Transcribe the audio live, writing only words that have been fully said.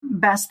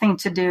best thing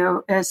to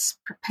do is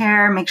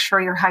prepare, make sure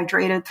you're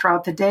hydrated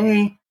throughout the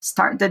day.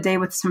 Start the day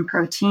with some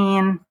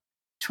protein.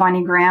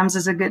 20 grams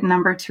is a good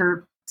number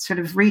to sort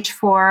of reach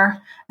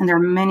for. And there are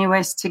many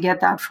ways to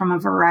get that from a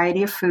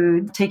variety of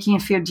food. Taking a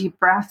few deep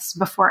breaths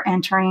before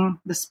entering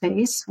the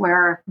space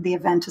where the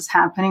event is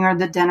happening or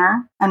the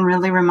dinner, and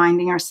really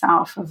reminding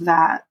yourself of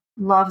that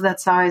love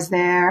that's always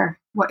there,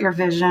 what your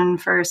vision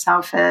for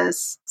yourself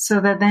is, so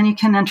that then you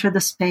can enter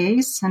the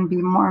space and be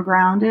more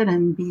grounded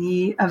and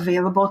be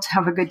available to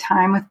have a good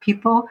time with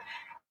people,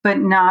 but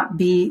not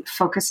be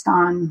focused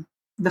on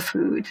the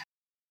food.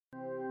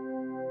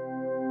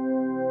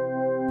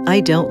 I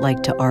don't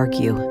like to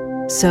argue,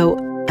 so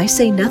I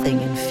say nothing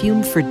and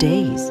fume for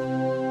days.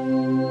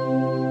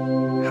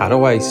 How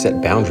do I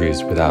set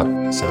boundaries without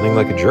sounding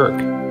like a jerk?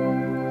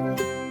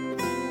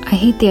 I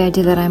hate the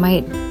idea that I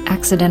might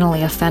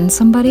accidentally offend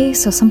somebody,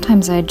 so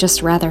sometimes I'd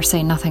just rather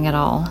say nothing at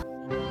all.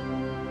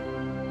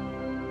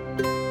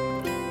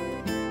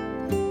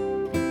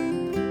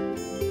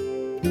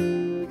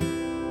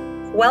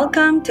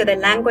 Welcome to the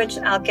Language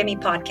Alchemy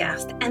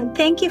Podcast, and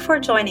thank you for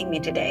joining me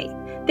today.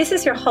 This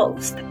is your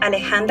host,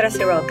 Alejandra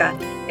Siroca,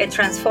 a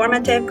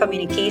transformative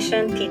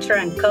communication teacher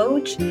and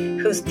coach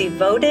who's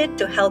devoted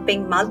to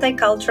helping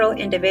multicultural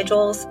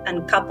individuals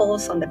and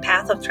couples on the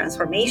path of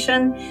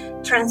transformation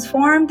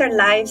transform their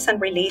lives and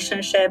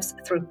relationships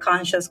through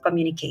conscious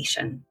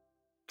communication.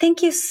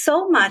 Thank you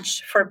so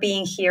much for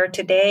being here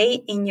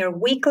today in your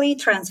weekly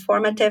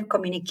Transformative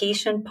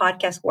Communication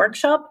Podcast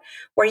workshop,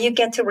 where you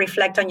get to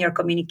reflect on your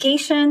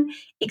communication,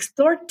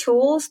 explore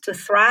tools to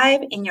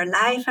thrive in your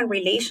life and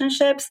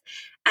relationships,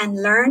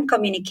 and learn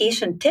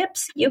communication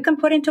tips you can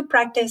put into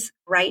practice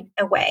right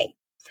away.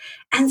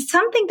 And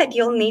something that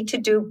you'll need to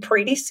do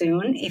pretty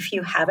soon, if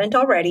you haven't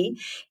already,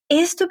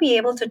 is to be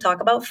able to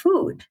talk about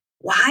food.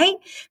 Why?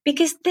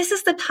 Because this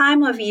is the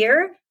time of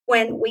year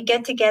when we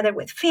get together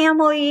with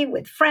family,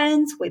 with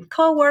friends, with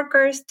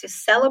coworkers to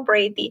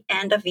celebrate the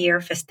end of year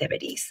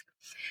festivities.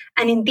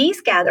 And in these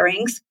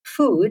gatherings,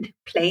 food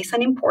plays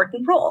an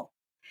important role.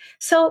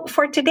 So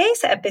for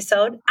today's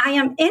episode, I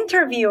am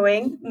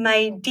interviewing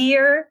my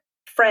dear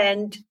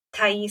friend,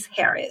 Thais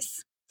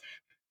Harris.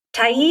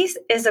 Thais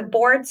is a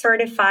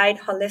board-certified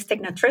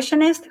holistic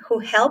nutritionist who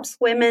helps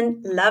women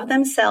love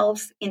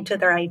themselves into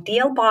their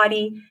ideal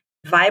body,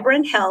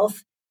 vibrant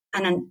health,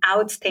 and an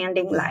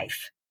outstanding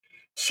life.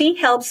 She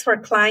helps her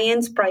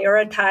clients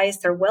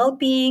prioritize their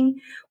well-being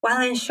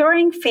while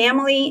ensuring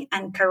family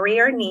and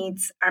career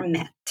needs are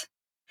met.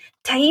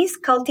 Thais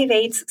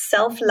cultivates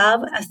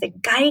self-love as the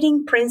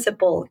guiding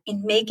principle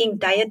in making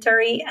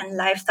dietary and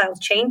lifestyle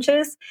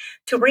changes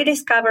to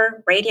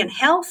rediscover radiant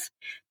health,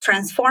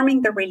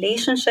 transforming the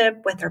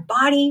relationship with her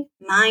body,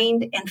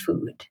 mind, and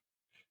food.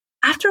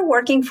 After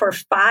working for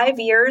 5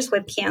 years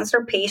with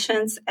cancer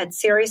patients at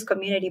Ceres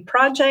Community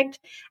Project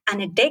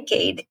and a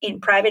decade in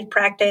private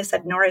practice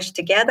at Nourish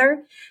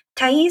Together,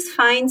 Thais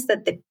finds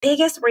that the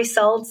biggest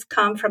results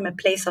come from a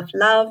place of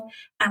love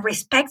and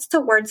respect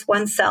towards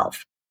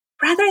oneself,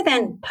 rather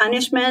than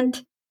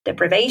punishment,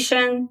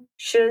 deprivation,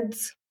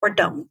 shoulds, or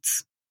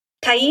don'ts.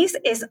 Thais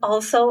is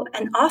also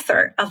an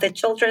author of the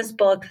children's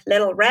book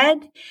Little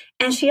Red,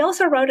 and she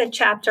also wrote a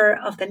chapter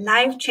of the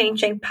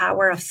life-changing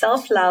power of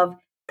self-love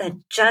that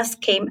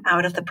just came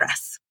out of the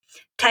press.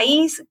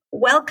 Thais,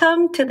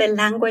 welcome to the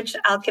Language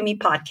Alchemy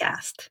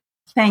Podcast.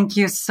 Thank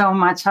you so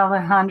much,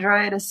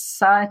 Alejandra. It is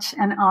such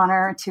an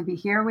honor to be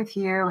here with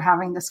you,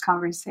 having this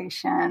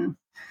conversation.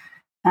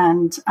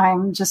 And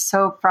I'm just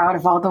so proud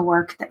of all the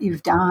work that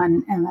you've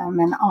done. And I'm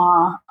in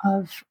awe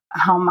of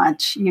how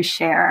much you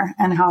share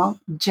and how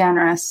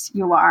generous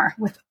you are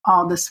with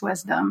all this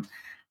wisdom.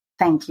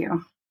 Thank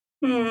you.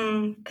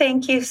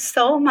 Thank you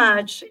so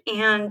much.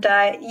 And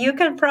you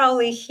can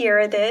probably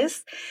hear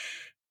this.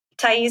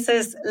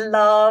 Thais's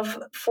love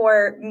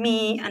for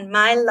me and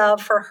my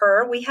love for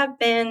her. We have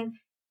been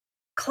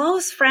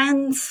close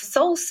friends,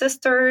 soul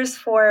sisters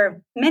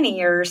for many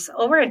years,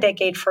 over a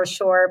decade for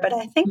sure, but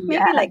I think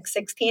maybe like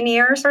 16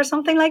 years or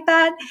something like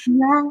that.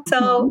 Yeah.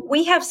 So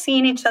we have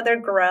seen each other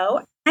grow.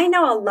 I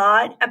know a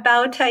lot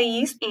about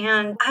Thais,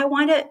 and I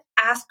want to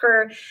ask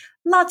her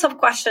lots of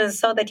questions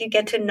so that you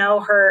get to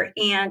know her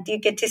and you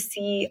get to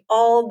see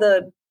all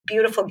the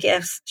beautiful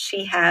gifts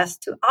she has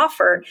to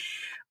offer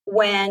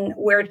when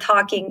we're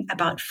talking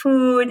about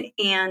food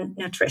and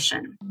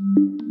nutrition.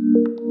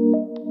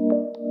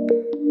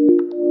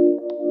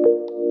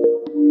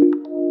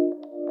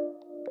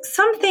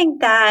 Something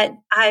that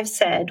I've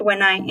said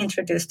when I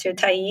introduced you,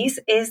 Thais,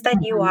 is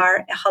that you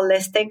are a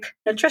holistic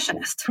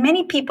nutritionist.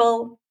 Many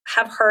people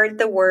have heard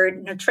the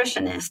word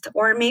nutritionist,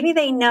 or maybe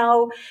they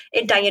know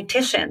a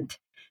dietitian.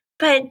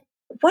 But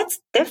what's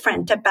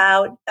different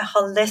about a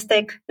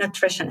holistic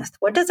nutritionist?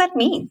 What does that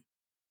mean?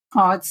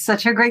 Oh, it's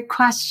such a great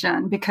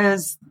question,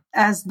 because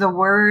as the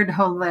word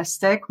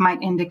holistic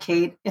might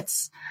indicate,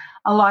 it's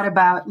a lot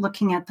about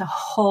looking at the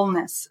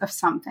wholeness of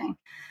something.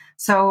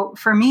 So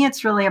for me,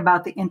 it's really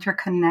about the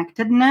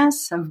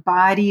interconnectedness of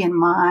body and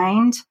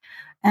mind,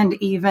 and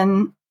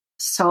even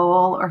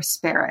soul or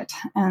spirit.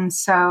 And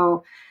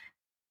so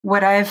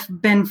what I've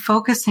been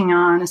focusing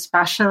on,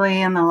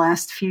 especially in the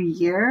last few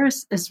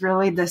years, is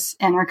really this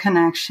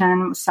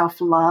interconnection,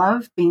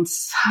 self-love being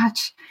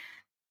such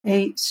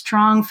a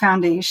strong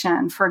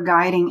foundation for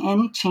guiding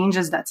any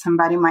changes that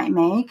somebody might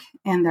make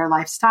in their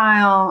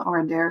lifestyle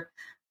or their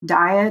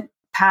diet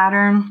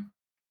pattern.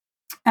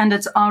 And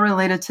it's all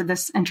related to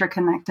this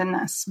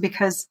interconnectedness,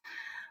 because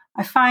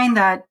I find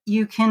that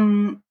you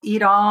can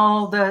eat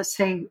all the,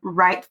 say,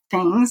 right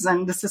things,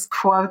 and this is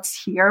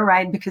quotes here,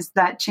 right? Because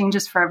that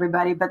changes for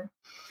everybody. But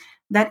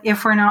that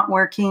if we're not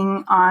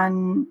working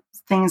on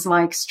things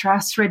like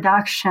stress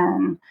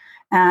reduction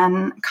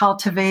and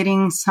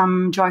cultivating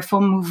some joyful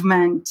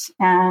movement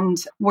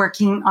and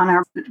working on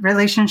our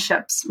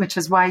relationships, which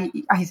is why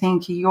I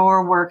think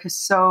your work is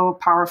so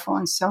powerful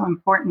and so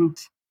important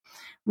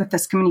with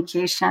this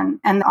communication,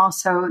 and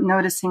also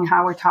noticing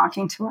how we're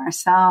talking to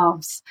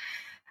ourselves,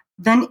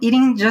 then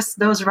eating just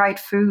those right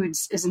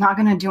foods is not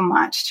going to do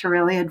much to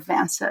really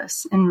advance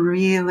us and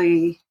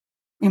really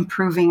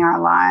improving our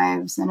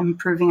lives and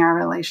improving our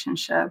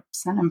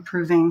relationships and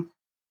improving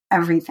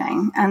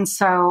everything. And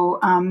so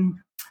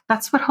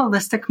that's what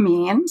holistic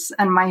means.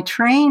 And my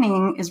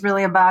training is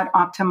really about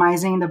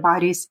optimizing the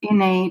body's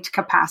innate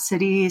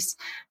capacities,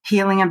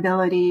 healing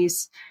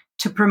abilities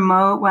to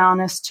promote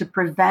wellness, to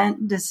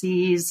prevent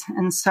disease.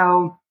 And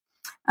so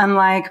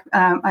unlike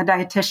a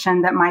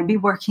dietitian that might be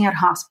working at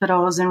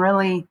hospitals and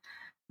really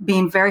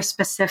being very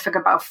specific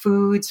about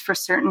foods for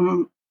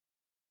certain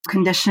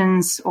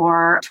conditions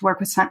or to work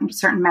with certain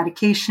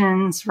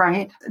medications,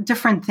 right?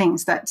 Different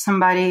things that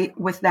somebody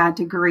with that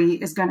degree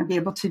is going to be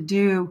able to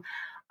do.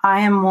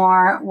 I am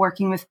more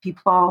working with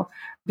people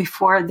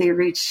before they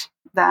reach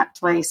that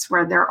place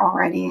where they're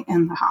already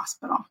in the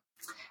hospital.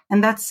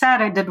 And that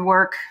said, I did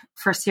work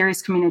for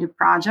Ceres Community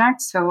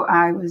Project. So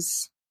I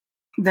was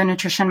the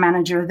nutrition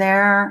manager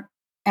there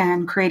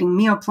and creating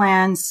meal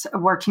plans,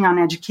 working on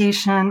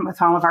education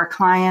with all of our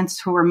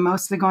clients who were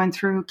mostly going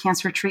through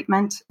cancer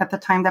treatment at the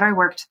time that I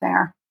worked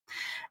there.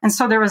 And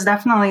so there was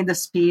definitely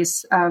this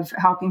piece of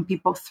helping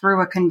people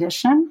through a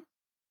condition,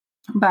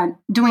 but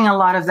doing a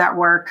lot of that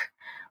work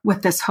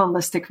with this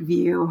holistic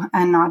view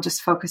and not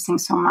just focusing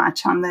so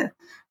much on the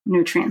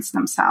nutrients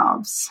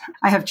themselves.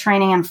 I have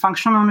training in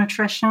functional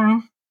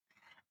nutrition.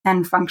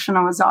 And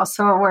functional is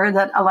also a word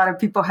that a lot of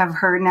people have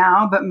heard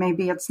now, but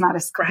maybe it's not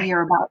as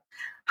clear about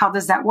how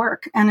does that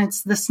work. And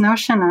it's this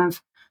notion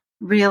of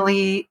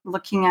really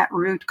looking at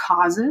root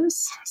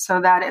causes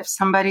so that if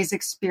somebody's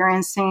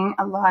experiencing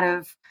a lot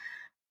of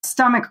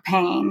stomach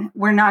pain,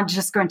 we're not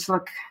just going to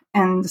look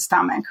in the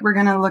stomach. We're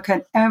going to look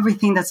at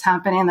everything that's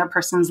happening in that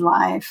person's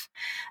life.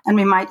 And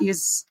we might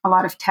use a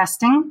lot of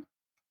testing.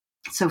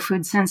 So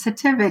food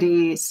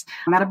sensitivities,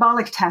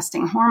 metabolic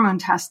testing, hormone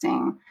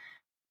testing.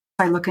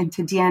 I look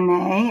into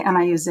DNA and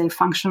I use a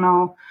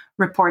functional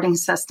reporting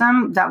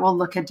system that will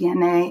look at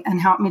DNA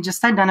and help me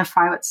just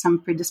identify what some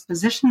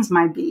predispositions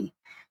might be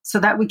so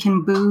that we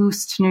can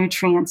boost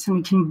nutrients and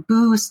we can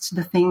boost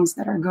the things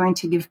that are going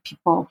to give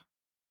people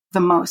the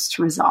most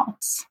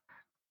results.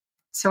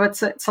 So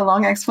it's a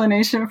long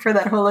explanation for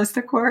that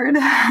holistic word.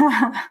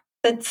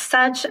 It's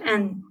such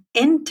an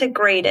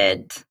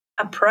integrated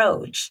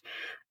approach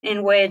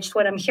in which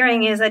what I'm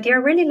hearing is that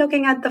you're really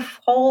looking at the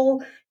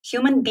whole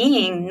human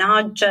being,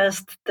 not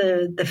just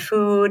the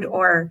food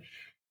or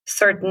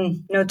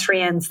certain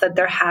nutrients that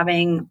they're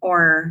having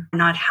or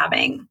not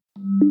having.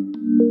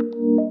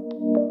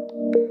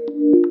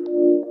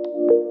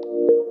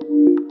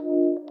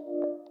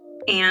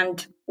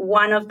 And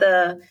one of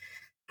the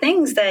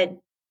things that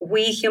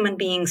we human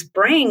beings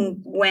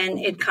bring when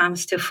it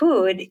comes to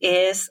food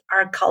is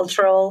our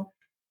cultural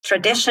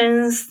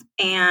traditions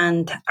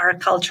and our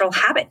cultural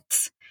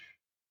habits.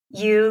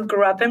 You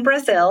grew up in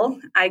Brazil.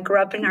 I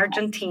grew up in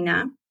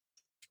Argentina.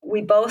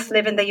 We both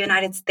live in the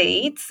United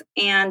States,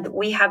 and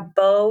we have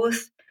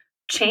both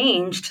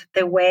changed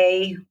the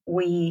way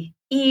we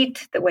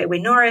eat, the way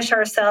we nourish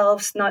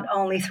ourselves, not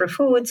only through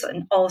foods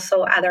and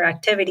also other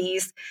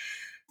activities.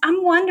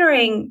 I'm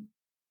wondering,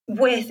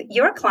 with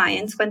your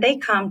clients, when they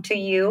come to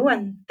you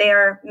and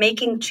they're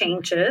making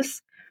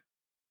changes,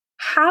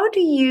 how do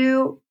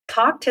you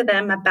talk to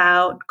them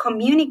about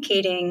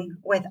communicating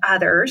with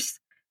others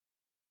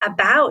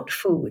about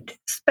food,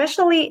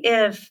 especially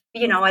if,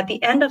 at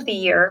the end of the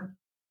year,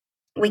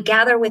 we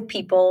gather with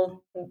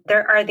people.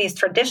 There are these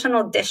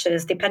traditional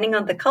dishes depending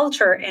on the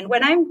culture. And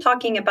when I'm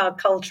talking about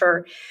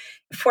culture,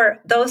 for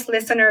those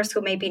listeners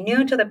who may be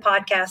new to the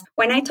podcast,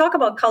 when I talk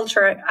about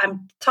culture,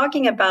 I'm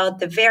talking about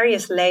the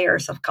various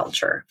layers of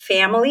culture.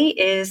 Family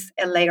is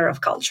a layer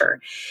of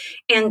culture.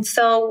 And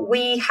so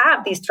we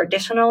have these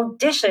traditional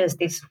dishes,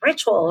 these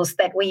rituals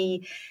that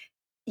we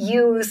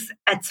use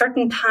at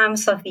certain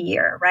times of the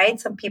year,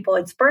 right? Some people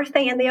it's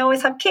birthday and they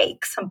always have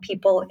cake. Some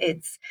people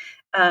it's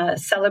a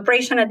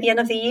celebration at the end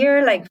of the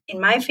year. Like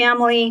in my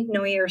family,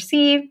 New Year's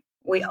Eve,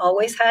 we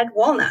always had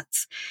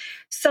walnuts.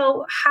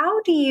 So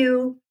how do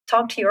you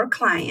talk to your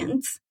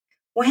clients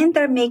when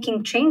they're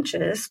making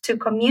changes to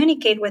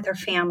communicate with their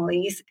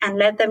families and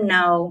let them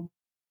know,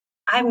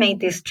 I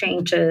made these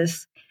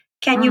changes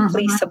Can you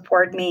please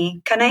support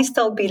me? Can I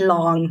still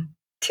belong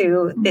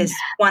to this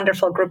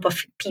wonderful group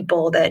of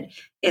people that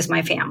is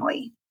my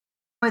family?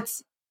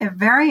 It's a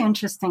very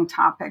interesting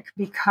topic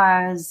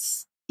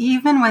because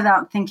even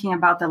without thinking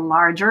about the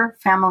larger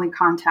family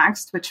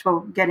context, which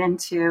we'll get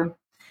into,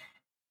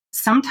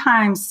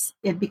 sometimes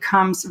it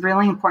becomes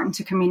really important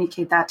to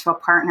communicate that to a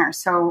partner,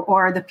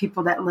 or the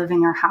people that live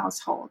in your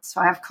household. So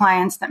I have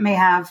clients that may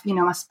have,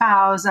 a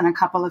spouse and a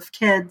couple of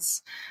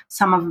kids.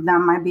 Some of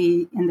them might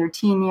be in their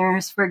teen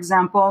years, for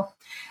example.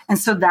 And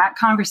so that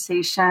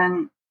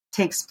conversation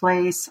takes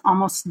place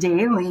almost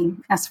daily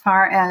as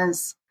far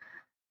as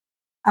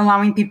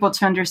allowing people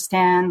to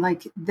understand,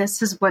 like,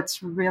 this is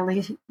what's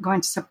really going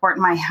to support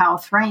my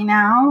health right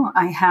now.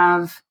 I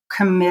have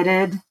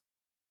committed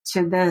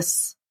to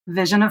this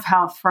vision of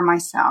health for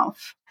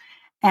myself.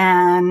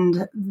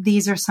 And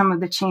these are some of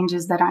the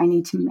changes that I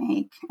need to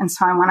make. And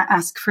so I want to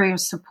ask for your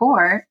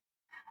support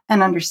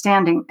and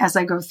understanding as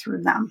I go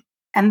through them.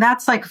 And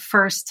that's like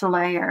first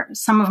layer.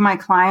 Some of my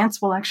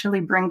clients will actually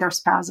bring their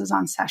spouses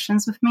on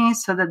sessions with me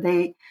so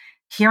that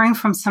hearing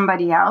from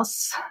somebody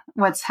else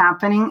what's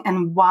happening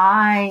and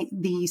why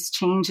these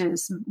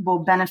changes will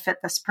benefit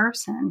this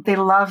person. They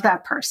love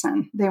that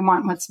person. They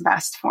want what's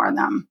best for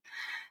them.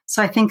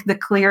 So I think the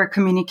clear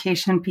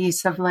communication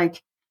piece of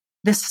like,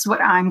 this is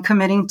what I'm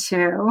committing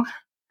to.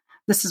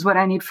 This is what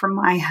I need for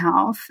my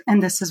health.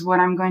 And this is what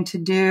I'm going to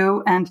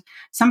do. And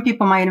some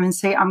people might even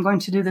say, I'm going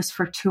to do this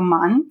for 2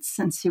 months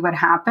and see what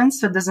happens.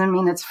 So it doesn't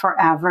mean it's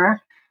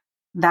forever.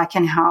 That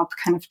can help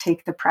kind of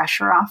take the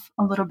pressure off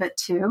a little bit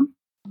too.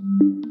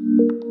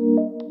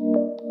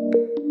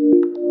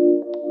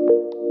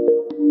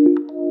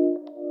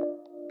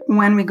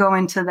 When we go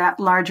into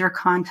that larger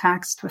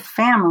context with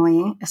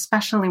family,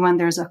 especially when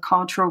there's a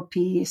cultural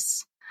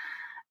piece,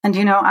 and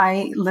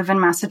I live in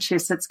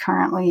Massachusetts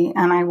currently,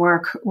 and I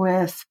work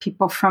with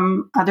people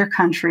from other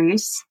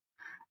countries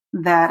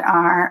that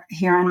are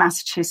here in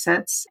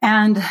Massachusetts.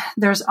 And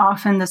there's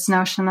often this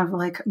notion of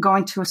like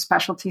going to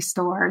specialty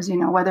stores,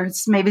 whether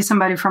it's maybe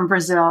somebody from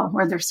Brazil,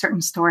 where there's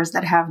certain stores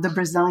that have the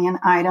Brazilian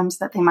items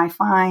that they might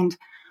find,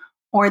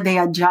 or they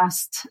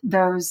adjust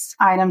those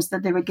items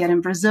that they would get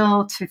in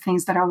Brazil to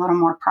things that are a little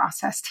more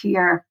processed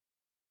here.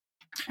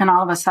 And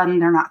all of a sudden,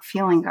 they're not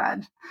feeling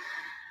good.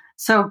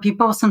 So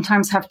people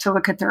sometimes have to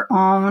look at their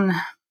own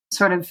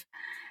sort of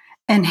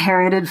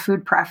inherited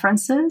food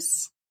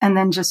preferences and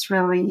then just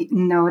really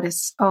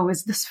notice,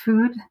 is this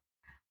food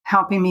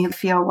helping me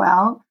feel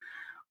well?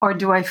 Or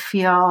do I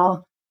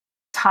feel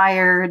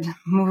tired,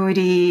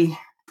 moody?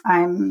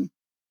 I'm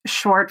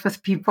short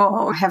with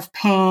people, have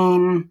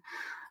pain.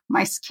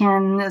 My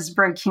skin is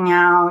breaking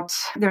out.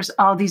 There's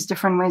all these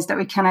different ways that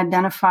we can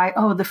identify,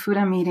 the food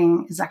I'm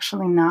eating is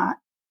actually not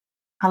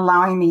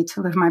allowing me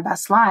to live my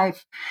best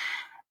life.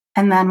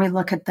 And then we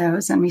look at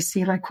those and we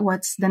see like,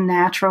 what's the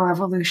natural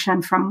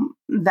evolution from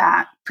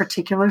that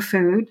particular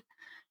food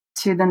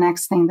to the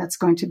next thing that's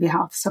going to be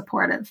health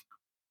supportive.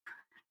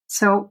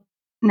 So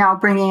now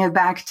bringing it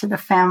back to the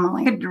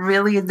family, it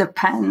really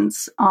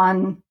depends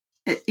on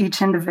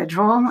each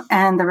individual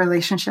and the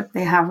relationship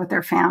they have with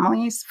their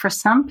families. For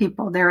some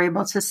people, they're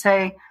able to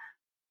say,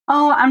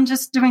 I'm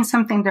just doing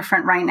something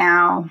different right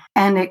now.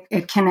 And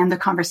it can end the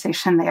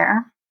conversation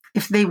there.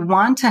 If they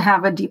want to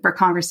have a deeper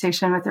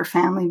conversation with their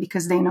family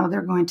because they know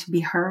they're going to be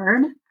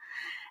heard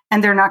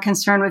and they're not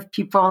concerned with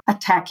people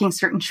attacking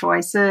certain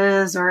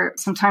choices or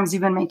sometimes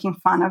even making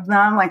fun of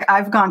them. Like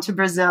I've gone to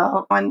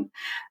Brazil and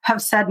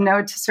have said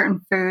no to certain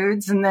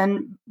foods and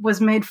then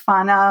was made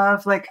fun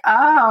of like,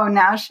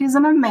 now she's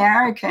an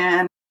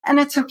American. And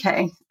it's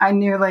okay. I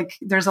knew like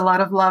there's a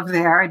lot of love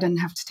there. I didn't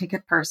have to take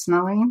it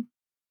personally.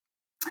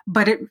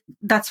 But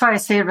that's why I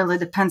say it really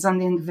depends on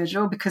the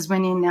individual, because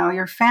when you know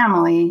your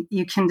family,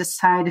 you can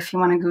decide if you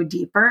want to go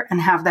deeper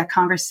and have that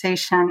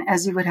conversation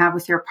as you would have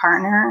with your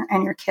partner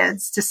and your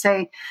kids to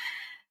say,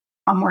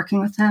 I'm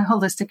working with a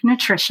holistic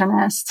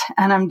nutritionist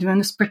and I'm doing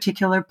this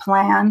particular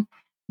plan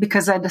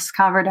because I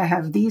discovered I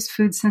have these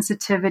food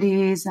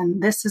sensitivities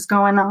and this is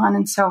going on.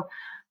 And so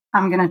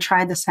I'm going to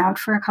try this out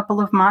for a couple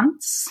of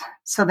months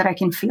so that I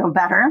can feel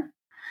better.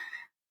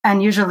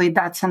 And usually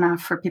that's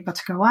enough for people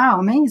to go, wow,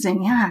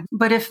 amazing. Yeah.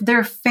 But if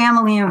their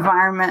family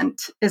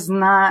environment is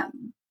not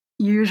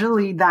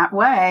usually that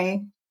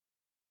way,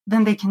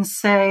 then they can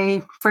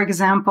say, for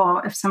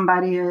example, if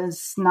somebody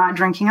is not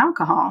drinking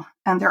alcohol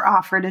and they're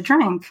offered a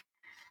drink,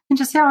 and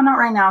just say, not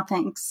right now,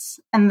 thanks.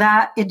 And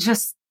that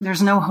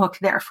there's no hook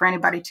there for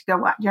anybody to go,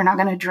 what, you're not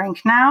going to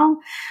drink now?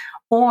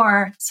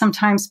 Or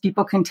sometimes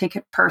people can take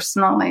it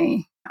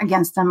personally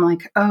against them,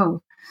 like,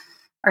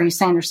 are you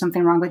saying there's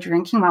something wrong with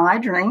drinking? Well, I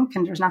drink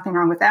and there's nothing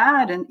wrong with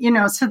that. And,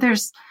 so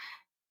there's,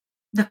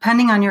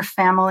 depending on your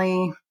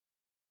family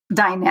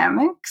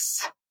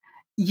dynamics,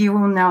 you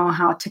will know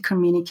how to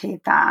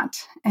communicate that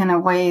in a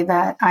way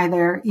that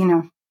either,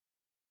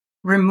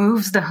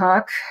 removes the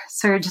hook.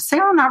 So you just say,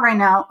 not right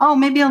now.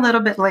 Maybe a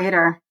little bit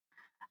later.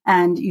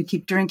 And you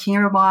keep drinking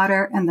your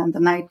water and then the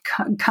night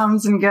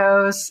comes and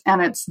goes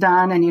and it's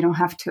done and you don't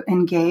have to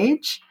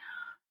engage.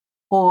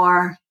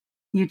 Or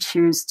you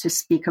choose to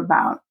speak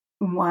about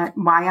why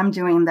I'm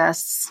doing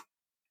this,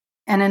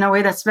 and in a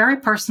way that's very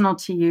personal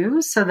to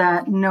you, so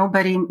that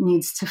nobody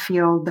needs to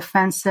feel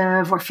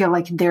defensive or feel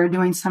like they're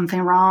doing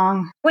something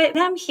wrong. What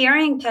I'm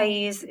hearing,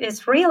 Thais,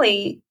 is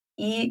really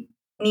you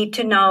need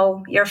to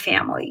know your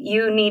family.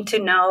 You need to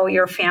know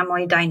your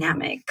family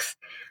dynamics.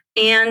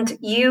 And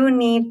you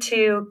need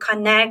to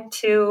connect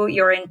to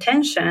your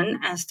intention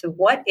as to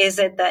what is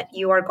it that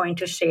you are going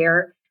to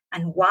share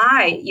and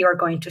why you're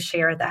going to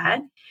share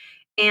that.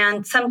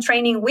 And some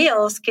training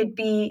wheels could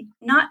be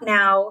not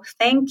now,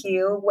 thank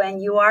you, when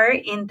you are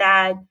in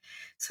that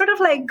sort of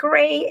like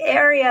gray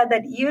area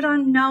that you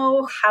don't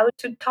know how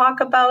to talk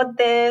about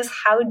this,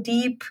 how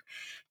deep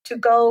to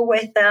go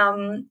with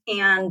them,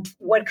 and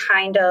what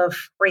kind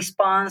of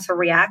response or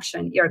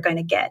reaction you're going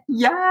to get.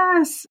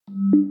 Yes.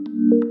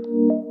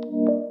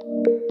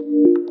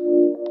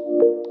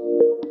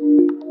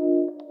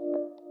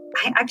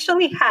 I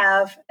actually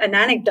have an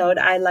anecdote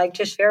I'd like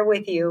to share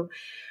with you.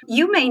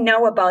 You may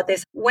know about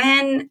this.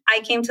 When I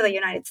came to the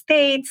United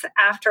States,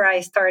 after I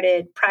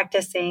started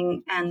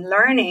practicing and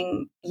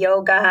learning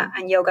yoga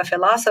and yoga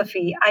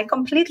philosophy, I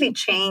completely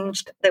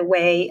changed the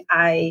way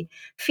I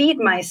feed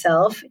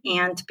myself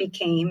and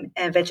became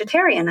a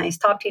vegetarian. I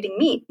stopped eating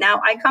meat.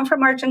 Now, I come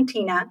from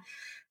Argentina,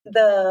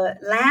 the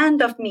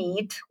land of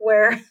meat,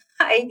 where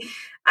I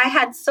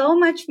had so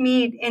much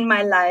meat in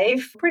my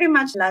life, pretty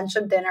much lunch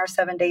and dinner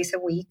 7 days a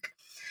week.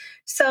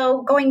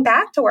 So going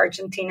back to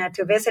Argentina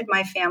to visit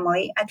my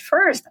family, at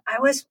first,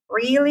 I was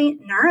really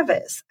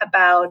nervous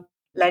about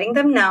letting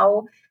them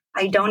know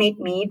I don't eat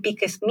meat,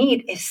 because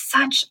meat is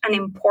such an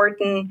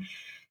important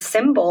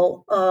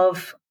symbol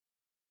of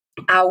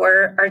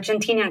our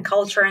Argentinian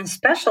culture, and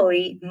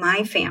especially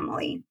my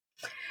family.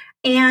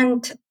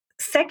 And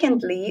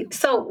secondly,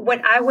 so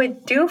what I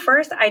would do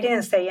first, I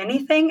didn't say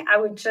anything. I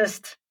would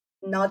just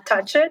not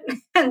touch it.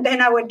 And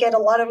then I would get a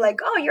lot of like,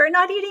 oh, you're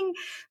not eating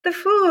the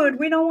food.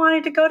 We don't want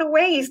it to go to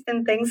waste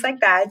and things like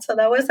that. So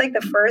that was like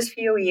the first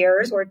few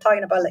years. We're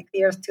talking about like the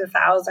years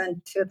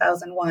 2000,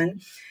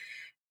 2001.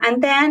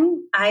 And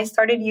then I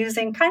started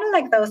using kind of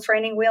like those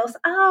training wheels.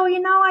 Oh,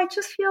 I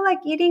just feel like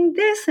eating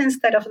this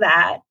instead of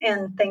that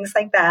and things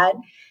like that.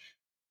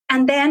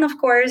 And then, of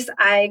course,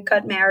 I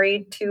got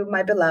married to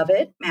my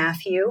beloved,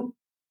 Matthew,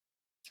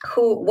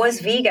 who was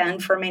vegan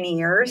for many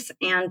years.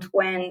 And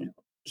when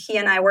he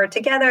and I were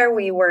together,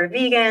 we were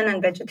vegan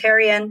and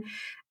vegetarian.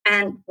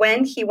 And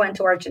when he went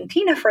to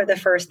Argentina for the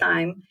first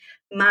time,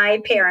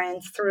 my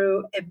parents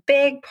threw a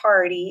big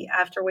party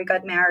after we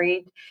got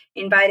married,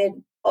 invited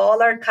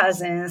all our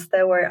cousins.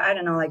 There were, I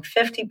don't know, like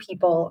 50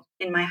 people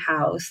in my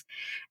house.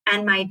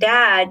 And my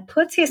dad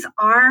puts his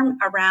arm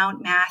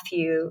around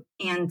Matthew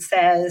and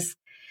says,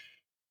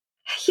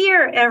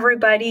 "Here,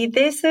 everybody,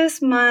 this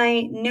is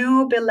my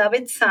new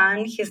beloved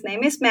son. His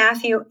name is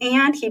Matthew,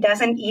 and he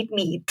doesn't eat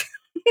meat."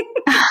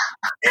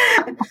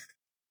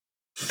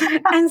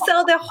 And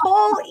so the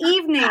whole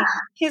evening,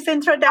 his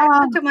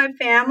introduction to my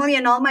family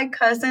and all my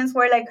cousins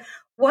were like,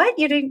 "What?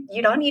 You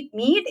don't eat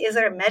meat? Is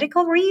there a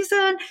medical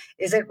reason?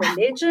 Is it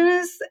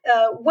religious?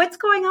 What's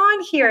going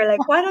on here?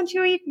 Like, why don't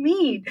you eat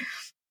meat?"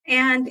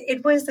 And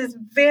it was this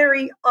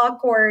very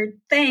awkward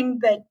thing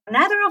that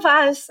neither of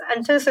us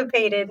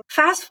anticipated.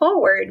 Fast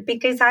forward,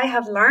 because I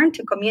have learned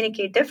to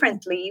communicate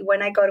differently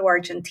when I go to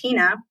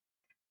Argentina.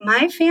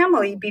 My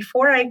family,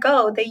 before I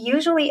go, they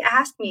usually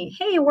ask me,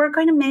 "Hey, we're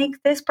going to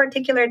make this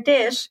particular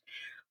dish.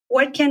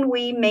 What can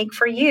we make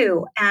for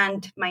you?"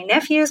 And my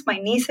nephews, my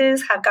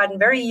nieces have gotten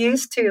very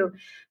used to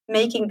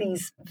making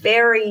these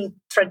very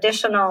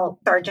traditional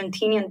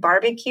Argentinian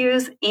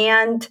barbecues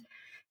and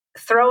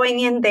throwing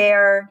in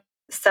there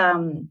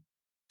some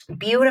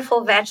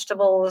beautiful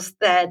vegetables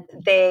that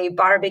they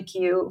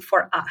barbecue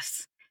for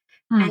us.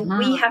 And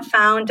we have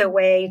found a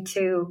way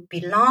to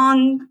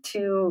belong,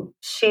 to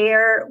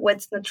share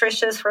what's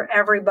nutritious for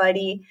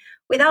everybody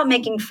without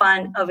making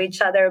fun of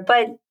each other.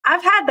 But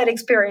I've had that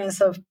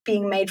experience of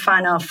being made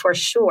fun of for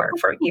sure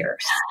for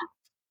years.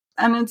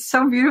 And it's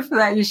so beautiful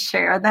that you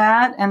share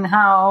that, and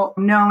how,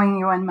 knowing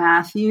you and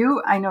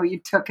Matthew, I know you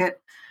took it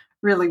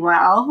really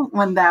well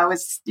when that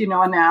was,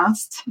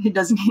 announced. He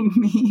doesn't eat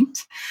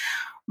meat.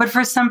 But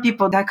for some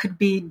people, that could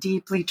be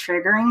deeply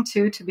triggering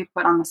too, to be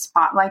put on the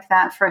spot like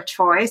that for a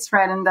choice,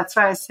 right? And that's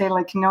why I say,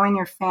 like, knowing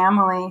your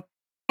family.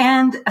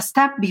 And a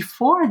step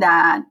before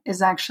that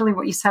is actually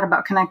what you said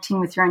about connecting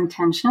with your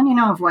intention,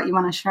 of what you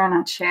want to share and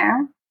not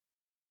share.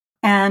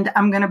 And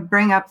I'm going to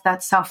bring up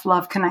that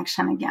self-love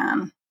connection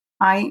again.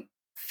 I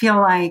feel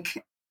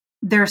like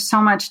there's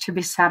so much to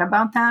be said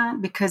about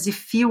that, because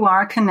if you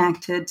are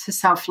connected to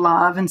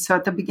self-love, and so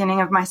at the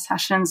beginning of my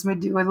sessions, we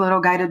do a little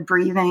guided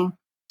breathing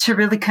to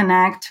really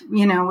connect,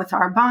 with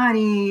our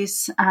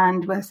bodies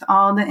and with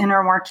all the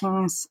inner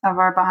workings of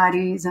our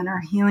bodies and our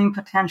healing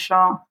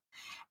potential.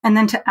 And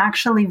then to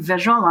actually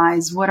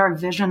visualize what our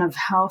vision of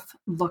health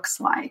looks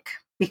like.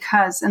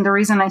 Because, and the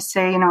reason I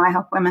say, I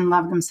help women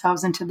love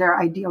themselves into their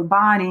ideal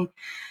body,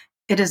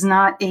 it is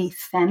not a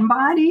thin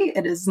body.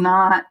 It is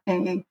not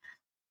a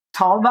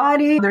tall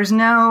body. There's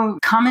no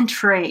common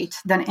trait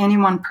that any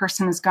one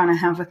person is going to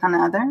have with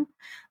another.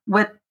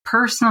 What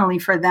personally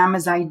for them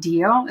is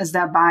ideal is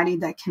that body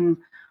that can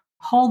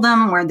hold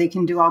them, where they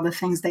can do all the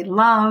things they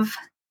love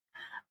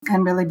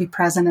and really be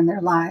present in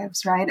their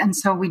lives, right? And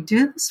so we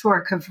do this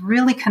work of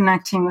really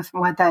connecting with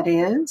what that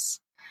is,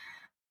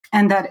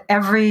 and that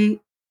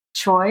every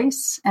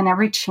choice and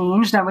every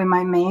change that we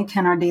might make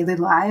in our daily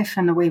life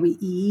and the way we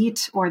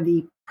eat or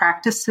the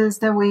practices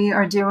that we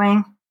are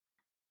doing,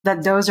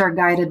 that those are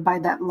guided by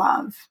that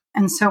love.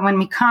 And so when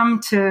we come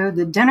to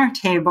the dinner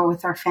table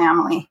with our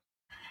family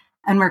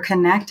and we're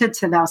connected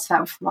to that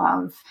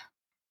self-love,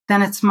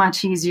 then it's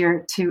much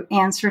easier to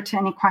answer to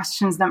any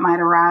questions that might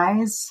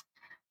arise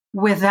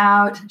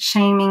without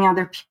shaming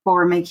other people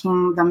or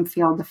making them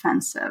feel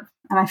defensive.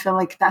 And I feel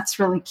like that's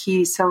really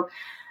key. So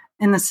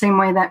in the same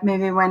way that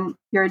maybe when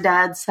your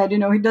dad said, he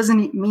doesn't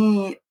eat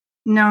meat,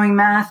 knowing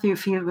Matthew,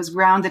 if he was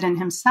grounded in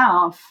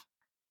himself,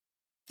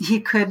 he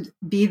could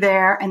be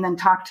there and then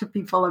talk to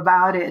people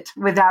about it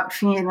without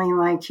feeling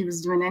like he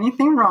was doing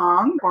anything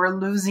wrong or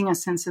losing a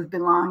sense of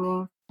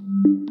belonging.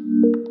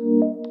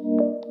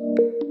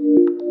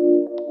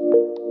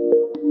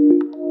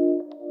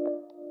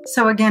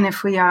 So again,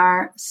 if we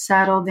are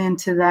settled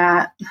into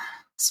that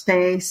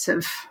space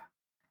of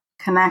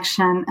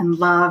connection and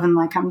love, and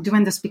like, I'm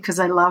doing this because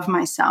I love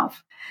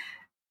myself,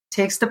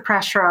 takes the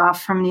pressure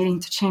off from needing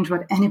to change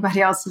what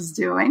anybody else is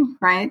doing,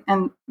 right?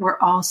 And we're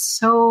all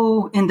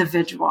so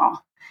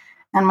individual.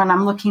 And when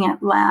I'm looking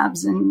at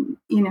labs and,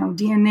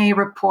 DNA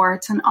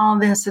reports and all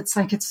this, it's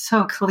like, it's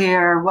so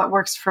clear what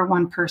works for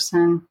one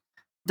person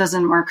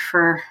doesn't work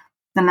for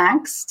the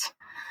next.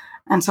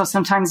 And so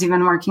sometimes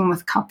even working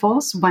with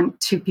couples, when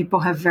two people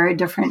have very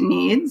different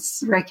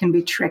needs, right, can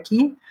be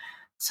tricky.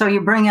 So you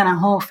bring in a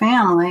whole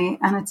family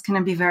and it's going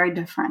to be very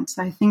different.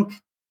 So I think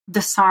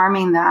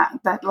disarming that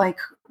like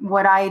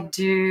what I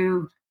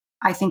do,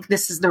 I think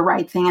this is the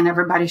right thing and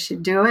everybody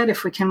should do it.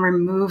 If we can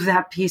remove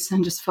that piece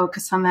and just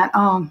focus on that,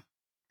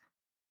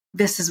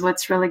 this is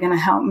what's really going to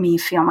help me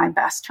feel my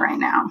best right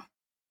now.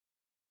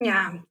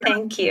 Yeah,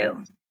 thank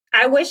you.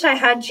 I wish I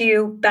had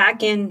you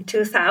back in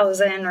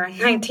 2000 or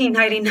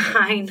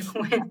 1999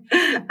 when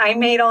I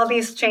made all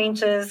these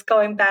changes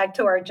going back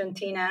to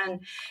Argentina.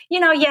 And,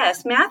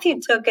 yes, Matthew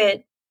took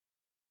it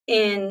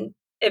in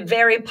a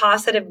very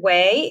positive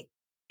way.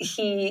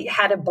 He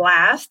had a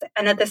blast.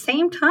 And at the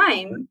same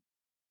time,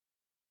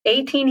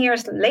 18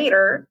 years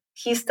later,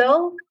 he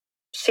still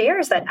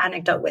shares that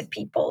anecdote with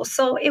people.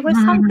 So it was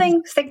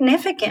something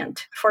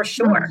significant for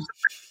sure.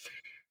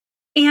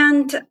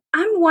 And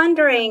I'm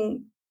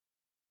wondering,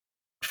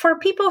 for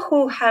people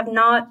who have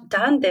not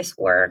done this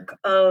work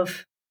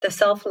of the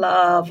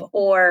self-love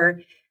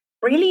or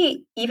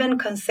really even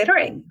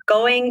considering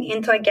going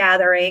into a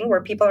gathering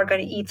where people are going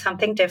to eat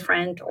something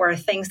different or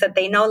things that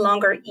they no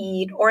longer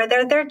eat or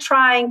they're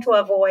trying to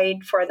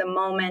avoid for the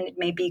moment. It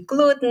may be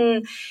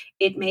gluten,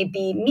 it may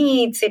be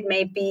meats, it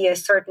may be a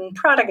certain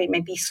product, it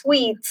may be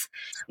sweets,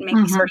 it may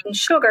be certain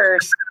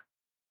sugars,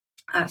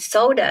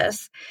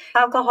 sodas,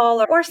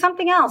 alcohol, or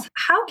something else.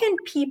 How can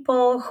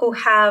people who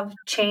have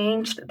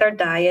changed their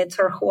diets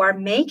or who are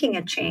making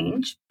a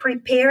change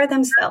prepare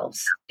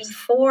themselves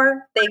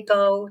before they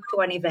go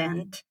to an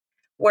event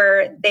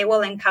where they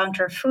will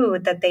encounter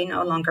food that they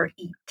no longer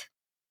eat?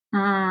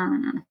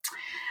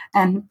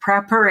 And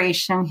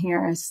preparation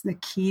here is the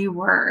key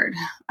word.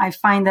 I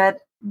find that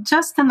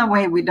just in the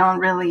way we don't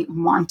really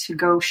want to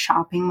go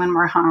shopping when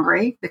we're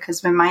hungry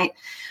because we might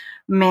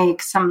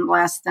make some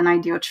less than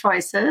ideal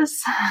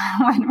choices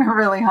when we're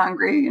really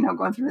hungry,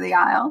 going through the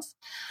aisles.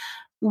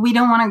 We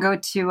don't want to go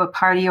to a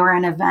party or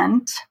an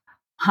event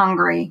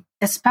hungry,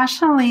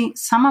 especially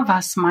some of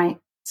us might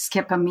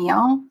skip a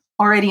meal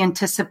already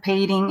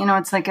anticipating,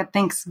 it's like at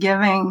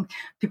Thanksgiving,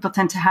 people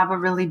tend to have a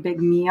really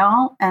big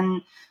meal.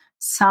 And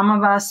some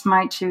of us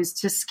might choose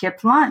to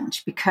skip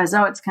lunch because,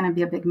 it's going to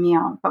be a big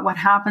meal. But what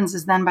happens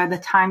is then by the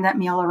time that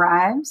meal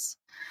arrives,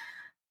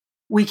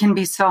 we can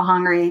be so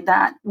hungry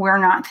that we're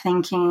not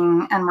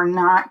thinking and we're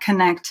not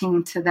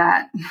connecting to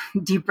that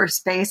deeper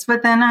space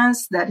within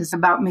us that is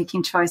about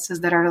making choices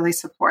that are really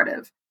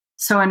supportive.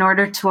 So in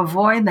order to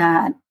avoid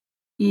that,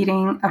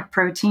 eating a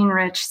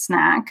protein-rich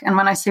snack, and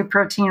when I say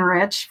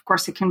protein-rich, of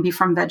course, it can be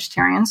from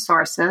vegetarian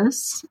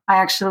sources. I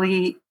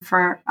actually,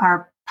 for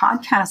our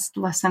podcast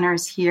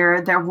listeners here,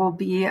 there will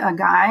be a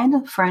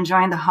guide for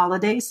enjoying the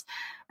holidays,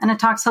 and it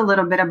talks a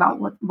little bit about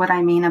what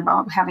I mean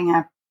about having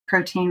a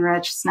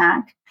protein-rich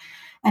snack.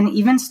 And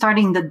even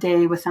starting the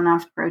day with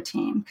enough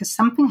protein, because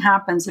something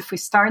happens if we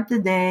start the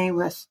day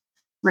with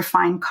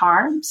refined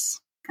carbs,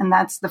 and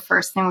that's the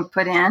first thing we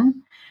put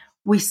in,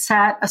 we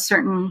set a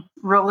certain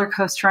roller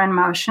coaster in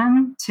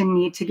motion to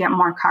need to get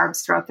more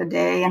carbs throughout the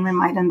day, and we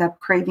might end up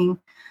craving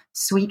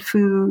sweet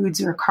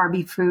foods or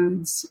carby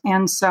foods.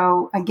 And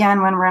so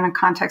again, when we're in a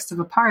context of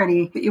a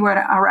party, you were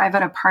to arrive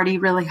at a party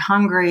really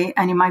hungry,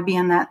 and you might be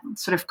in that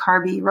sort of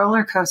carby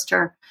roller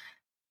coaster,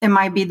 it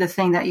might be the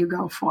thing that you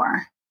go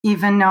for.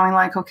 Even knowing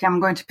like, okay, I'm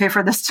going to pay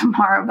for this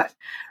tomorrow, but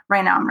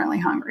right now I'm really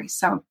hungry.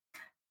 So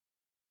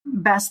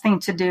best thing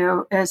to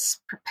do is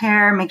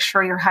prepare, make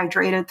sure you're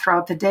hydrated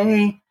throughout the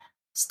day,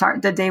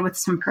 start the day with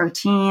some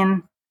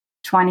protein,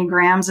 20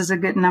 grams is a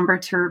good number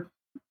to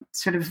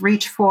sort of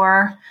reach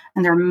for.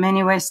 And there are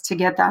many ways to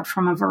get that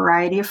from a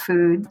variety of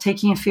food.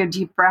 Taking a few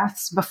deep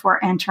breaths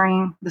before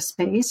entering the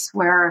space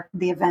where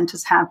the event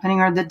is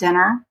happening or the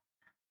dinner,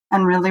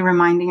 and really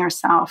reminding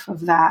yourself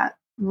of that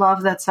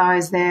love that's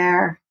always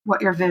there,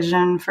 what your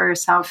vision for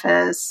yourself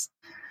is,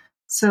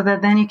 so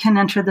that then you can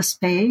enter the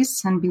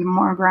space and be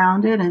more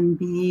grounded and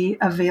be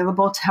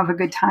available to have a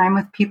good time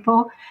with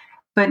people,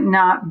 but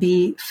not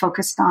be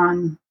focused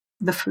on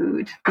the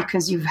food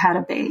because you've had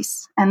a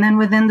base. And then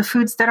within the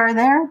foods that are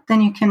there,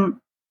 then you can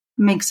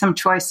make some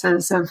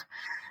choices of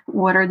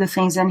what are the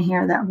things in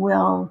here that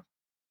will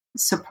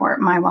support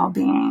my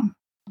well-being.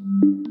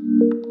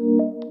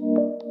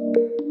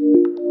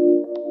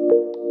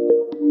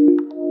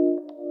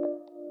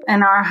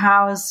 In our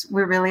house,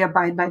 we really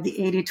abide by the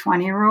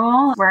 80-20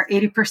 rule, where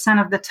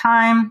 80% of the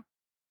time,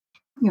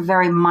 you're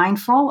very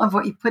mindful of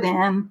what you put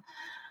in.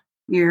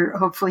 You're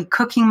hopefully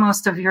cooking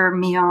most of your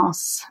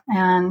meals.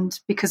 And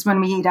because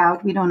when we eat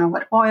out, we don't know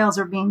what oils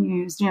are being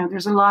used.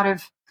 There's a lot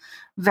of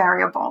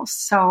variables.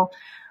 So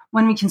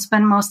when we can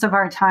spend most of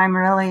our time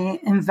really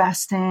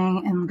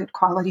investing in good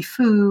quality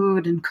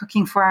food and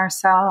cooking for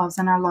ourselves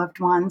and our loved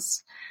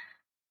ones,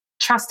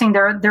 trusting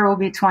there will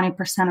be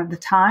 20% of the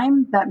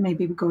time that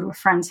maybe we go to a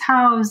friend's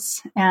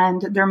house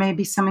and there may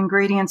be some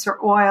ingredients or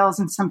oils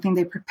and something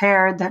they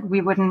prepared that we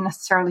wouldn't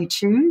necessarily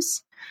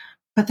choose,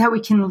 but that we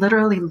can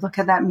literally look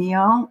at that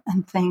meal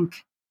and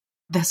think,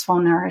 this will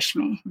nourish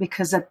me.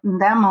 Because at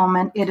that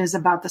moment, it is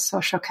about the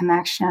social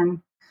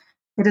connection.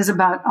 It is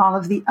about all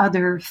of the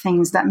other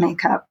things that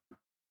make up,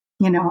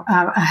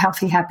 a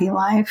healthy, happy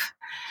life.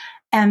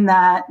 And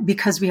that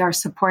because we are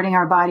supporting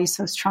our body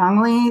so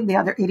strongly, the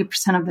other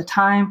 80% of the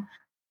time,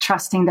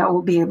 trusting that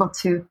we'll be able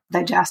to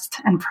digest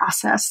and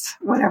process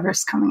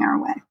whatever's coming our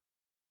way.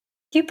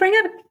 You bring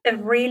up a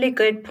really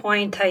good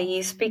point,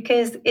 Thais,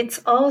 because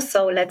it's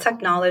also, let's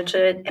acknowledge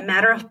it, a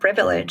matter of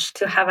privilege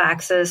to have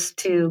access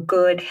to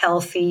good,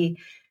 healthy,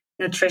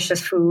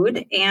 nutritious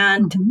food.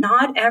 And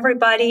not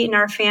everybody in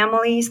our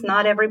families,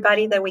 not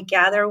everybody that we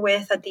gather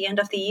with at the end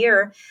of the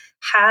year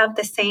have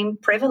the same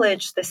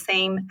privilege, the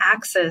same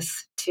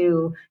access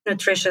to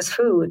nutritious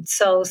food.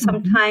 So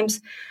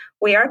sometimes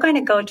we are going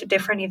to go to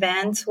different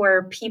events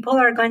where people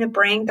are going to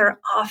bring their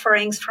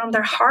offerings from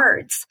their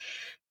hearts,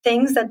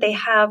 things that they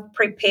have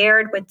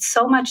prepared with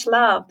so much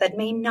love that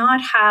may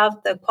not have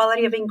the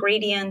quality of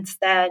ingredients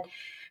that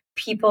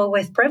people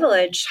with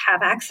privilege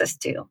have access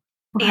to.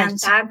 Right. And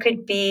that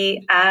could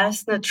be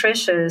as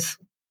nutritious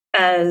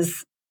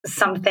as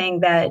something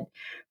that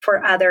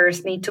for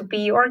others need to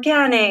be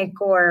organic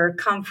or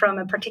come from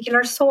a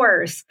particular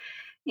source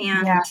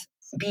and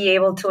be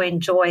able to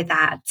enjoy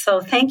that.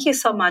 So thank you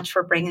so much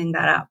for bringing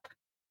that up.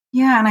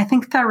 Yeah, and I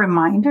think that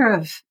reminder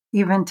of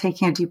even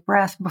taking a deep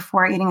breath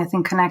before eating, I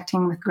think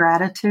connecting with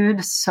gratitude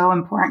is so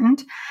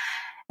important,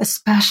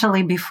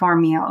 especially before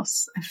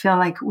meals. I feel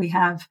like we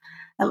have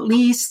at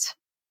least,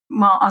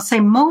 I'll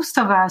say most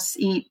of us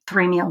eat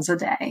 3 meals a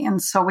day.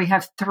 And so we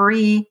have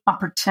 3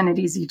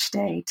 opportunities each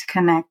day to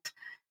connect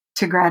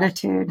to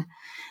gratitude.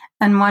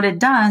 And what it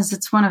does,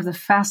 it's one of the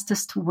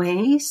fastest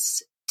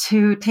ways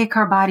to take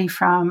our body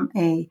from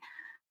a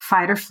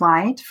fight or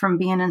flight, from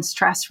being in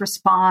stress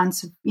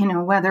response,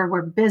 whether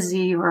we're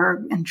busy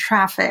or in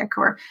traffic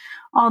or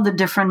all the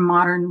different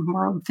modern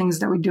world things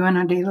that we do in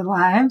our daily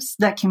lives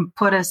that can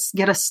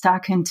get us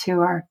stuck into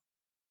our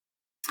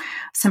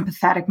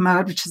sympathetic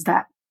mode, which is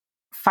that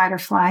fight or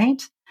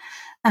flight.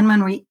 And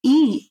when we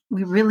eat,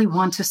 we really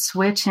want to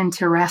switch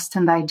into rest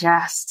and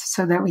digest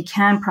so that we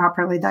can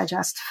properly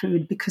digest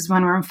food. Because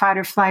when we're in fight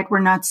or flight, we're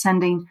not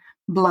sending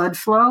blood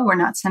flow. We're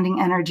not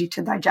sending energy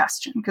to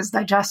digestion because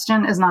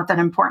digestion is not that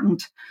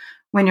important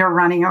when you're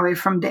running away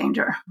from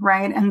danger,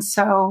 right? And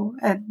so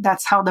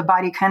that's how the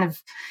body kind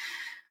of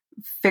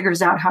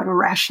figures out how to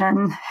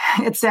ration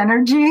its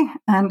energy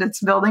and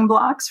its building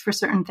blocks for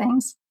certain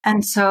things.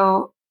 And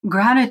so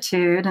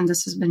gratitude, and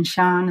this has been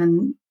shown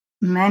in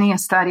many a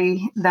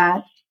study,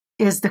 that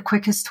is the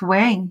quickest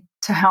way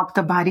to help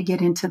the body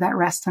get into that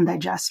rest and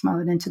digest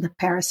mode, into the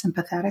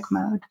parasympathetic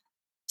mode.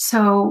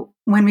 So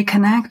when we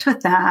connect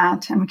with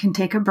that and we can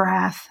take a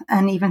breath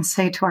and even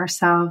say to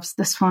ourselves,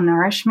 this will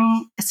nourish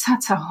me, it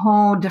sets a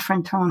whole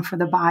different tone for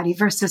the body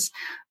versus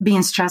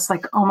being stressed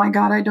like, oh my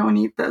God, I don't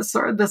eat this,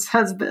 or this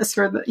has this,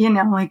 or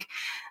like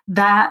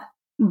that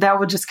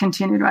will just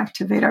continue to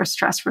activate our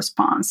stress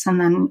response. And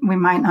then we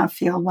might not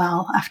feel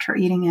well after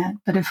eating it.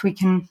 But if we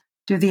can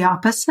do the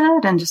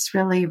opposite and just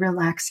really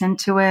relax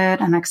into it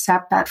and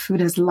accept that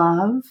food is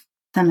love,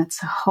 then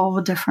it's a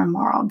whole different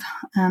world.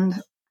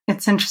 And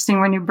it's interesting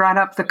when you brought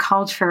up the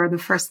culture, the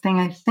first thing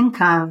I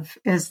think of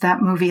is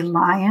that movie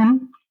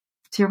Lion.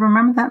 Do you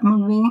remember that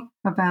movie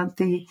about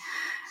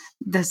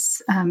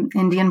this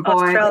Indian boy?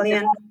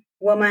 Australian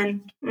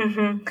woman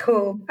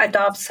who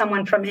adopts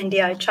someone from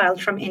India, a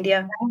child from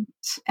India.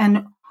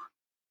 And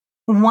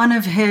one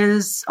of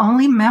his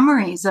only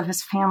memories of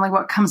his family,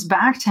 what comes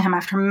back to him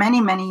after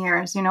many, many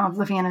years, of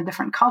living in a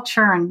different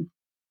culture and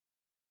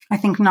I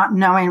think not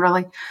knowing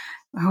really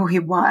who he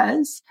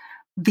was,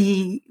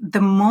 the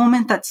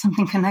moment that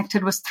something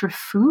connected was through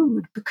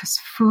food, because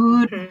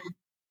food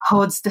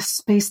holds this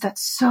space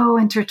that's so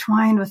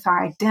intertwined with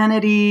our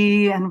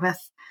identity and with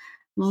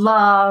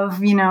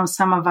love. You know,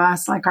 some of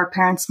us, like our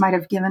parents, might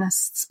have given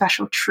us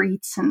special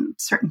treats and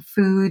certain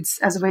foods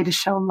as a way to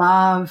show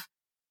love.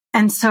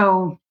 And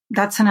so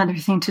that's another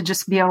thing to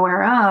just be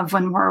aware of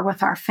when we're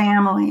with our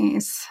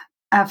families.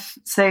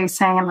 Saying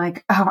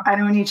like, oh, I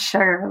don't eat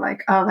sugar,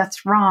 like, oh,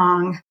 that's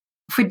wrong.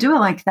 If we do it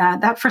like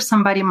that, that for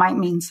somebody might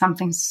mean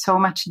something so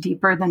much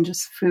deeper than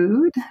just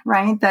food,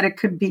 right? That it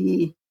could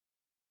be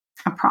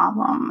a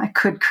problem. It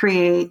could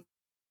create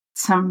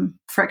some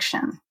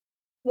friction.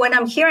 What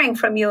I'm hearing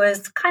from you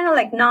is kind of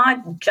like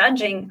not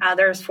judging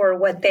others for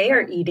what they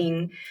are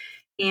eating,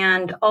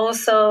 and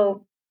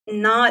also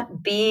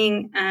not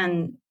being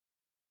an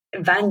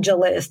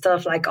evangelist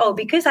of like, oh,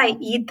 because I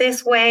eat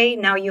this way,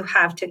 now you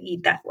have to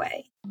eat that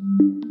way.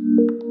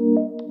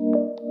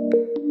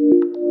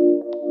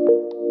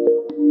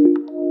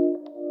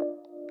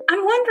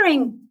 I'm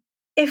wondering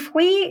if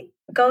we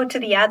go to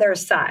the other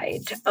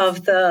side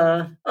of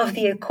the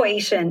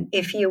equation,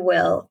 if you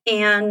will,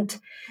 and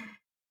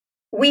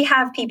we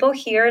have people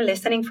here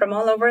listening from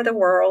all over the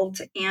world,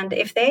 and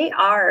if they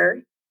are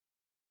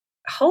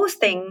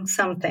hosting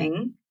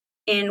something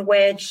in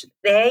which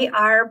they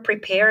are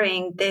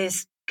preparing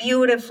this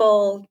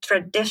beautiful,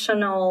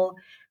 traditional,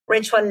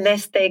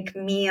 ritualistic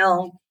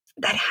meal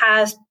that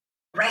has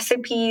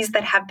recipes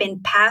that have been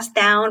passed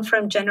down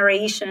from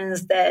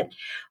generations that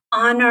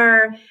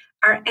honor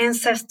our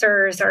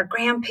ancestors, our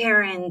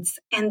grandparents,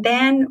 and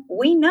then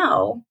we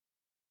know,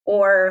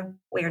 or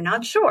we're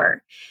not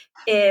sure,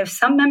 if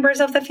some members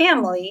of the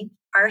family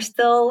are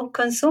still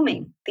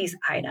consuming these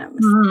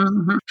items.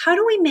 Mm-hmm. How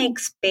do we make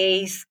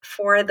space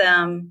for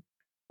them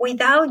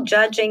without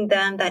judging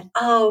them that,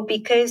 oh,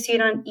 because you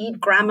don't eat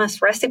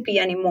grandma's recipe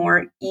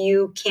anymore,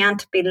 you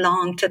can't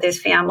belong to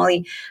this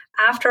family?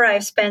 After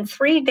I've spent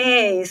 3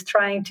 days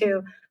trying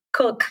to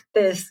cook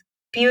this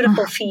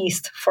beautiful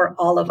feast for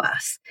all of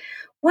us.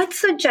 What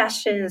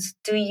suggestions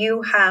do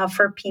you have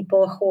for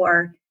people who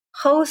are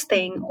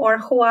hosting or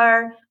who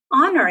are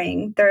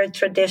honoring their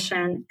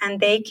tradition, and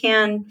they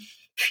can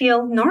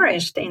feel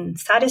nourished and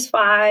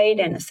satisfied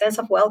and a sense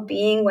of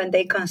well-being when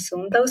they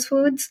consume those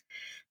foods,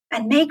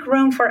 and make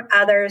room for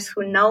others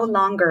who no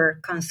longer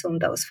consume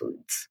those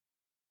foods?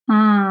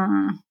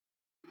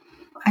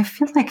 I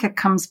feel like it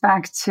comes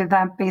back to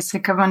that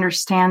basic of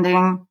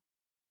understanding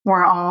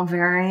we're all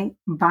very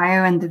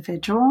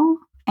bio-individual,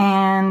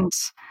 and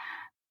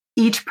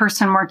each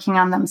person working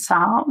on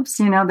themselves.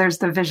 You know, there's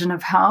the vision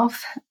of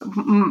health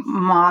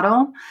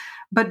model,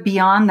 but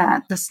beyond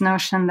that, this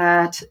notion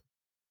that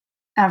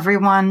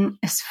everyone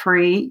is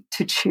free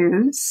to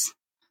choose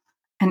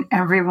and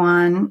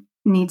everyone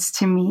needs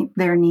to meet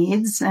their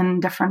needs in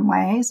different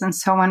ways. And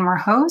so when we're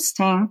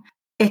hosting,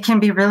 it can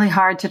be really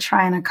hard to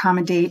try and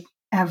accommodate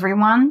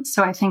everyone.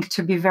 So I think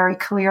to be very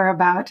clear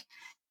about,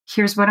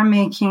 here's what I'm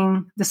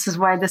making, this is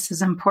why this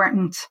is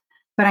important,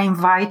 but I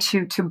invite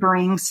you to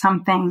bring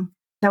something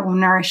that will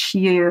nourish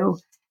you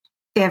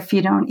if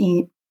you don't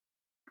eat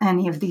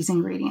any of these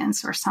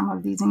ingredients or some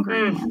of these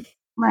ingredients,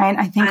 right?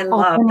 I think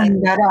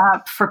opening that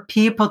up for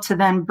people to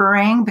then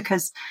bring,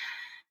 because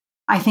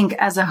I think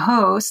as a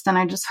host, and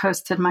I just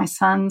hosted my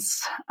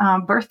son's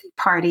birthday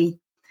party,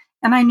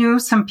 and I knew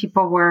some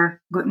people were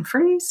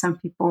gluten-free, some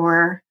people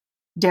were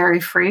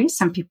dairy-free,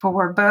 some people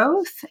were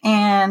both,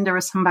 and there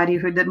was somebody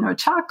who did no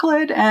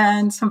chocolate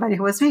and somebody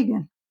who was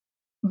vegan.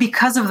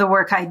 Because of the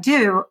work I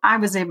do, I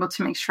was able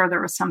to make sure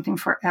there was something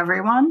for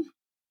everyone.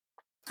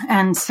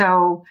 And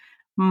so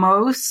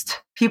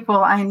most people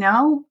I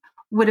know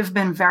would have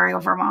been very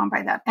overwhelmed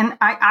by that. And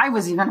I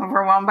was even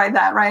overwhelmed by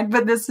that, right?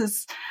 But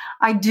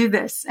I do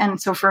this.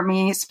 And so for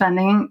me,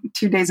 spending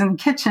 2 days in the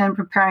kitchen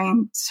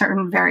preparing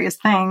certain various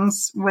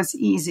things was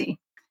easy.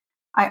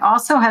 I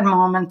also had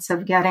moments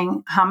of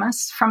getting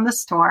hummus from the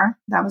store.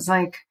 That was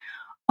like,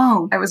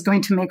 oh, I was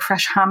going to make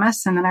fresh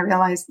hummus. And then I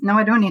realized, no,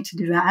 I don't need to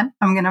do that.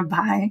 I'm going to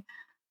buy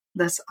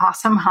this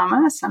awesome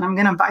hummus and I'm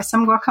going to buy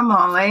some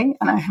guacamole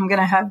and I'm going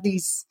to have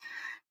these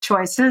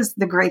choices.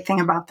 The great thing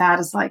about that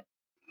is like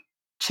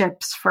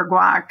chips for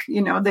guac,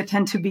 you know, they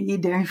tend to be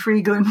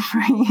dairy-free,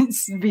 gluten-free,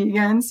 it's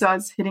vegan. So I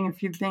was hitting a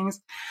few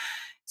things.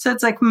 So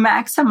it's like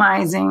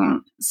maximizing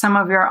some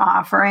of your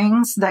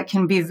offerings that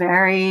can be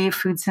very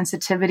food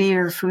sensitivity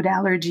or food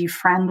allergy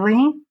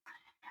friendly.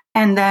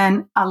 And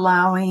then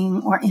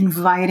allowing or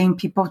inviting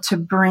people to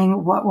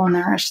bring what will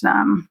nourish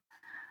them.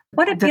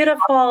 What a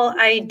beautiful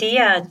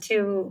idea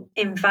to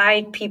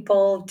invite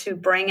people to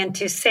bring and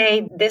to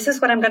say, this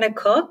is what I'm going to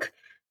cook.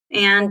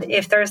 And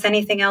if there's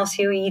anything else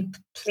you eat,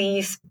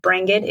 please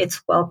bring it.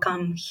 It's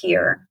welcome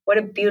here. What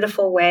a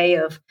beautiful way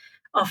of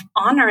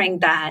honoring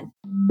that.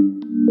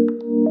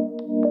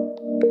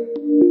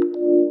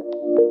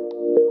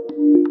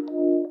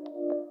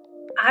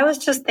 I was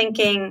just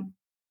thinking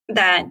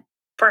that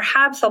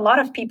perhaps a lot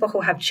of people who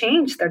have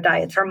changed their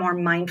diets are more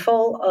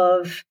mindful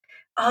of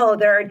oh,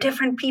 there are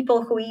different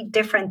people who eat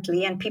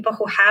differently and people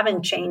who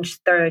haven't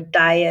changed their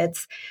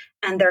diets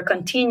and they're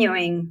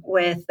continuing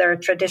with their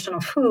traditional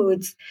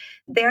foods,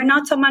 they're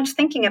not so much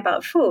thinking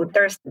about food.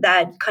 There's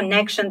that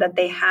connection that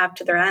they have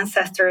to their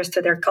ancestors,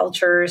 to their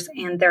cultures,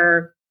 and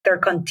they're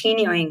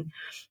continuing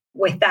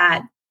with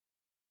that.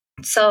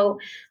 So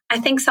I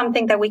think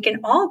something that we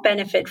can all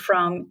benefit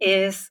from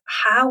is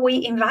how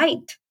we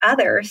invite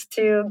others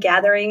to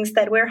gatherings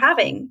that we're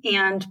having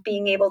and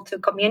being able to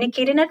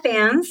communicate in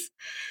advance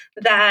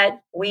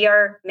that we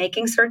are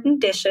making certain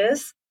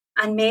dishes.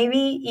 And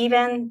maybe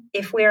even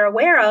if we're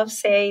aware of,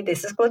 say,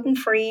 this is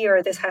gluten-free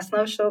or this has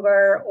no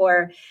sugar,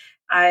 or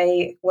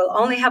I will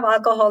only have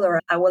alcohol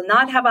or I will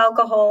not have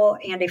alcohol.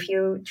 And if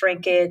you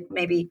drink it,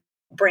 maybe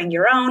bring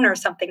your own or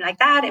something like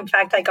that. In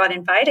fact, I got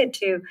invited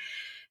to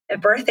a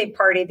birthday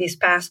party this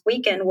past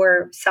weekend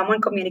where someone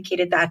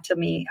communicated that to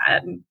me.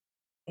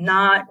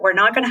 We're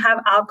not going to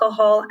have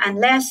alcohol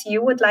unless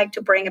you would like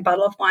to bring a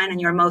bottle of wine,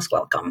 and you're most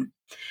welcome.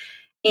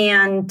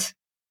 And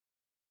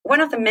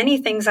one of the many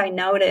things I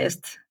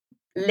noticed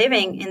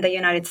living in the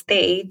United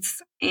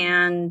States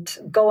and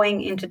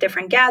going into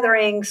different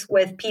gatherings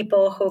with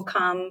people who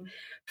come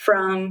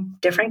from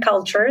different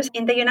cultures,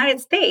 in the United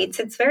States,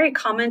 it's very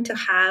common to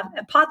have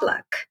a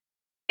potluck.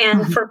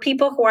 And for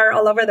people who are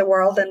all over the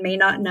world and may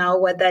not know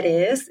what that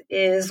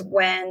is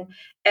when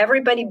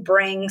everybody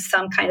brings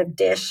some kind of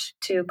dish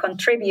to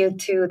contribute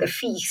to the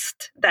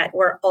feast that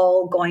we're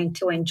all going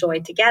to enjoy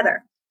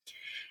together.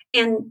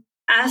 And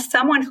as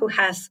someone who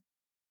has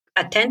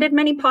attended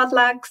many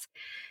potlucks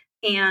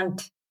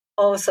and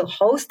also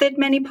hosted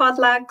many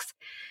potlucks,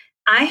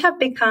 I have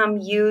become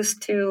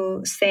used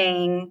to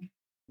saying,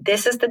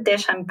 this is the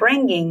dish I'm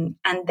bringing,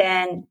 and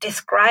then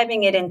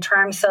describing it in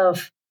terms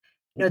of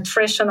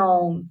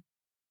nutritional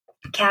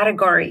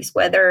categories,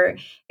 whether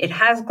it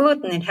has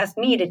gluten, it has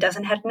meat, it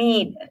doesn't have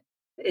meat,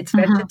 it's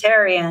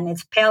vegetarian,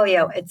 it's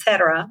paleo,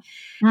 etc.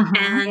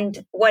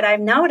 And what I've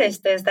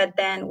noticed is that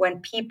then when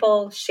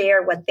people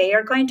share what they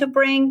are going to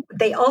bring,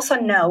 they also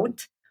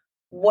note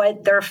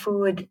what their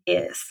food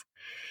is.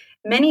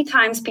 Many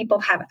times people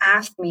have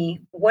asked me,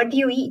 what do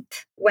you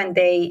eat, when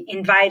they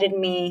invited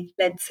me,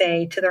 let's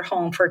say, to their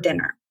home for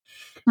dinner.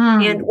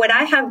 And what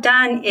I have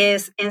done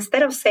is,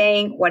 instead of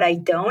saying what I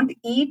don't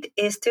eat,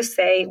 is to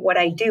say what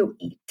I do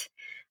eat.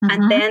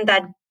 And then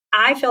that,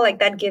 I feel like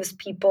that gives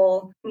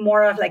people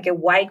more of like a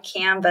white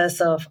canvas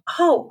of,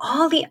 oh,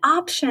 all the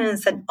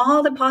options and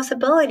all the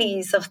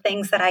possibilities of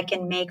things that I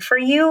can make for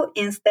you,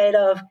 instead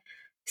of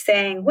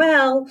saying,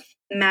 well,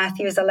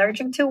 Matthew is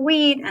allergic to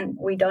wheat and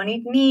we don't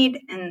eat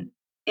meat. And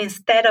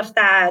instead of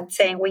that,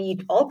 saying we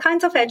eat all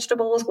kinds of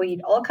vegetables, we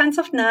eat all kinds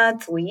of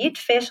nuts, we eat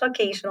fish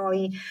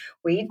occasionally,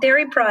 we eat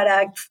dairy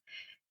products.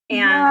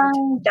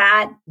 And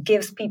that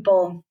gives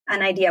people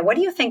an idea. What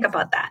do you think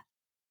about that?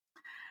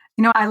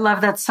 I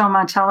love that so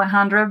much,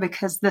 Alejandra,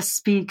 because this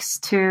speaks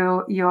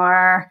to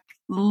your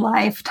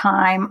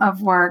lifetime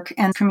of work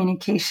and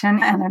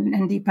communication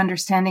and deep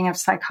understanding of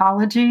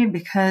psychology,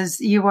 because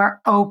you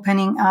are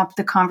opening up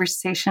the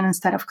conversation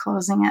instead of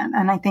closing it.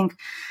 And I think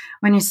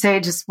when you say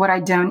just what I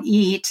don't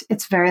eat,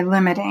 it's very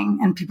limiting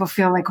and people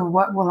feel like, well,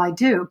 what will I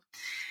do?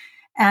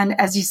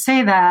 And as you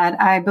say that,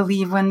 I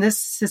believe when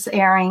this is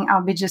airing,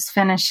 I'll be just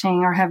finishing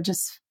or have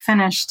just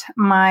finished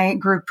my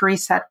group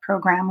reset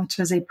program, which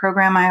is a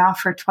program I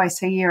offer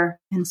twice a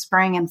year in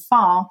spring and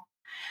fall,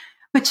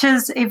 which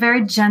is a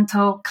very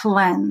gentle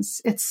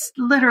cleanse. It's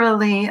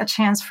literally a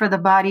chance for the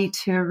body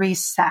to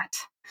reset.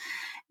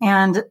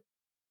 And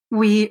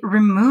we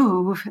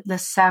remove the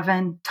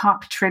 7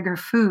 top trigger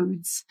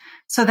foods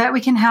so that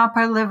we can help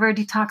our liver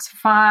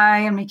detoxify,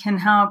 and we can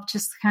help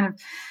just kind of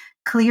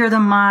clear the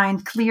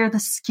mind, clear the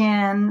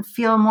skin,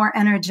 feel more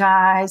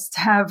energized,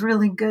 have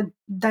really good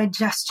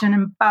digestion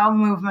and bowel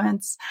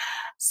movements.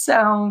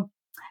 So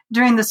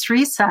during this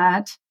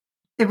reset,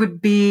 it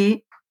would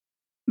be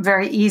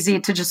very easy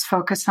to just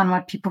focus on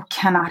what people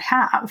cannot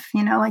have.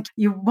 Like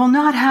you will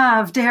not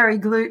have dairy,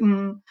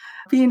 gluten,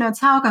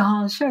 peanuts,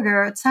 alcohol,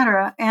 sugar,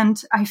 etc. And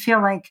I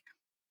feel like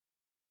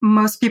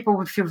most people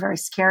would feel very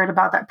scared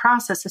about that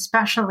process,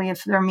 especially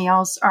if their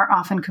meals are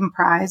often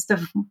comprised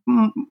of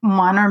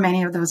one or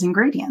many of those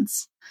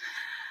ingredients.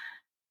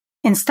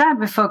 Instead,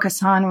 we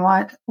focus on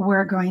what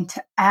we're going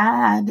to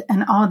add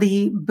and all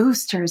the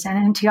boosters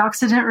and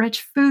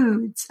antioxidant-rich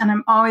foods. And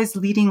I'm always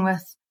leading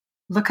with,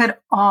 look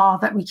at all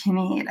that we can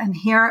eat. And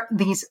here are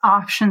these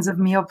options of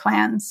meal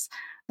plans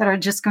that are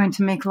just going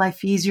to make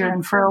life easier.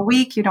 And for a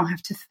week, you don't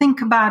have to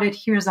think about it.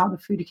 Here's all the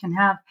food you can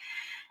have.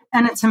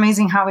 And it's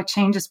amazing how it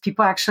changes.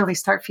 People actually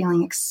start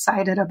feeling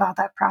excited about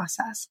that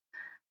process.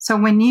 So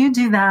when you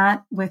do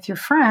that with your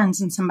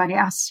friends and somebody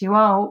asks you,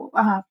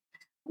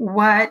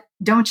 what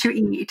don't you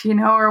eat,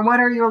 or what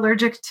are you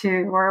allergic to,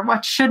 or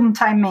what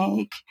shouldn't I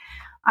make?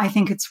 I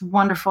think it's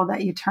wonderful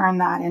that you turn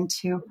that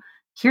into,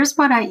 here's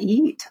what I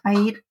eat. I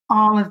eat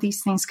all of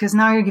these things, because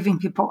now you're giving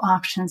people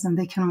options and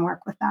they can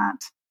work with that.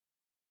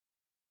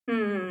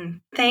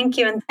 Thank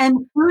you.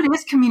 And food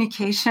is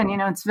communication.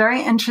 It's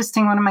very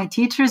interesting. One of my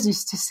teachers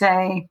used to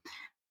say,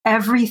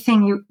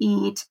 everything you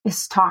eat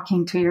is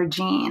talking to your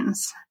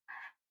genes.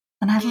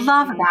 And I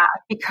love that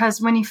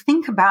because when you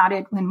think about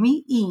it, when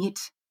we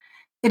eat,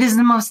 it is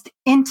the most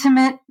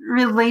intimate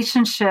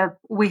relationship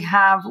we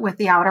have with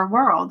the outer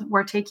world.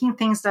 We're taking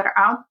things that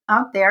are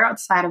out there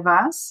outside of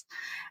us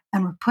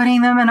and we're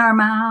putting them in our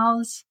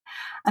mouths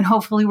and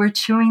hopefully we're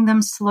chewing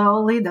them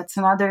slowly. That's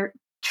another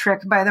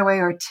trick, by the way,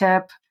 or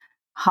tip,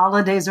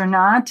 holidays or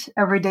not,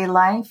 everyday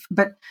life,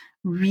 but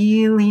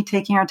really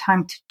taking our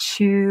time to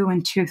chew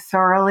and chew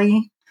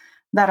thoroughly.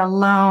 That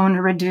alone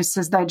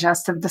reduces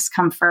digestive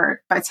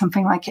discomfort by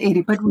something like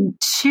 80%. But we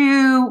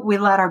chew, we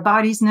let our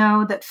bodies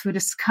know that food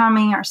is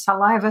coming. Our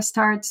saliva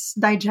starts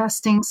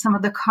digesting some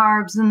of the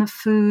carbs in the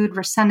food.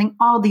 We're sending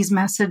all these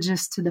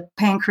messages to the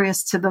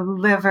pancreas, to the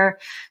liver,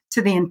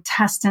 to the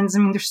intestines. I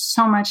mean, there's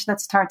so much that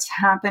starts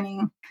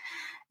happening.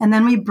 And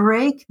then we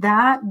break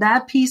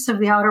that piece of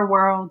the outer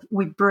world.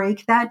 We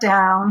break that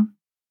down,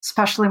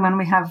 especially when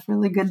we have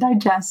really good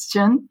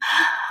digestion.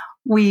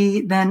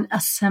 We then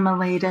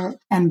assimilate it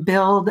and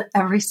build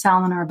every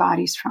cell in our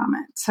bodies from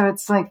it. So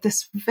it's like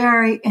this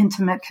very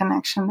intimate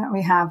connection that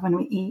we have when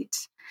we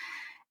eat.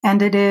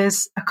 And it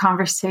is a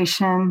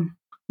conversation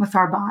with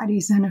our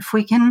bodies. And if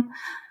we can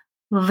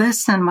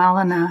listen well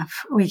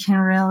enough, we can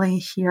really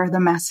hear the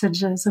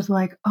messages of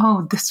like,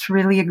 oh, this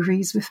really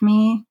agrees with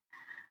me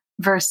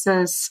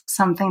versus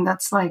something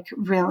that's like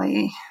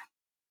really,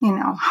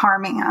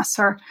 harming us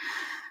or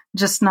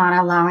just not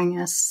allowing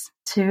us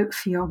to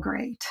feel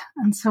great.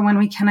 And so when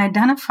we can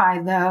identify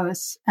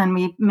those and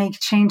we make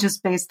changes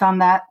based on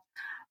that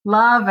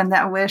love and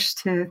that wish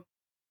to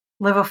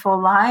live a full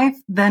life,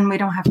 then we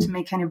don't have to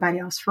make anybody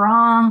else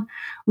wrong.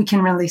 We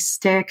can really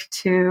stick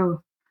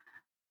to,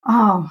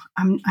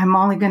 I'm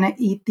only going to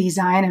eat these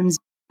items.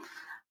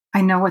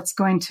 I know what's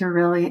going to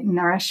really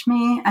nourish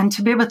me. And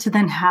to be able to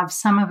then have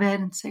some of it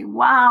and say,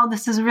 wow,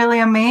 this is really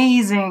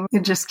amazing.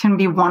 It just can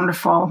be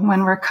wonderful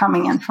when we're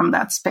coming in from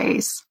that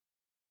space.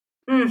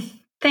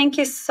 Thank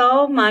you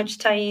so much,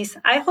 Thais.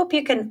 I hope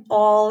you can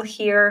all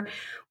hear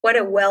what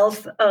a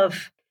wealth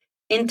of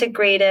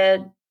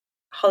integrated,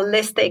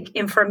 holistic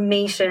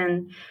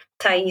information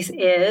Thais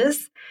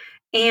is.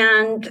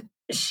 And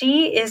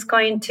she is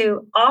going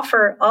to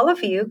offer all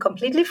of you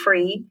completely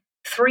free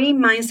 3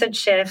 mindset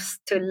shifts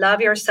to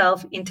love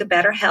yourself into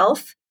better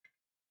health.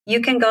 You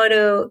can go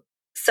to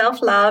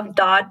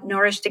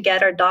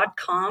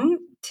selflove.nourishtogether.com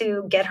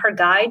to get her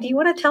guide. Do you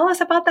want to tell us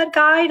about that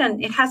guide?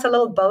 And it has a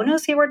little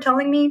bonus you were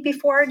telling me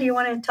before. Do you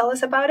want to tell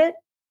us about it?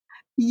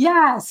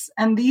 Yes.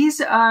 And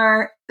these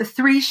are the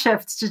 3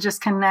 shifts to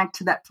just connect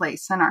to that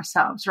place in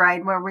ourselves,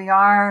 right? Where we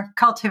are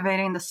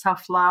cultivating the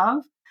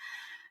self-love.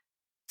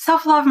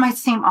 Self-love might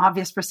seem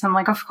obvious for some,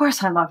 like, of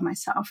course I love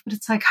myself. But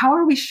it's like, how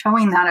are we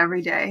showing that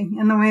every day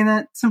in the way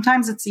that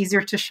sometimes it's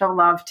easier to show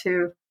love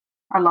to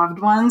our loved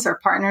ones, our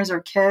partners, our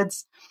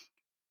kids.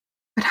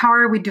 But how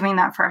are we doing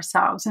that for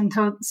ourselves? And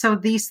so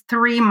these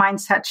 3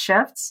 mindset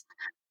shifts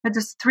are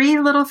just 3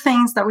 little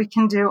things that we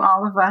can do,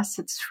 all of us.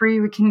 It's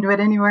free. We can do it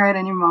anywhere at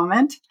any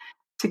moment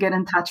to get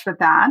in touch with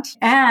that.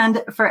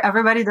 And for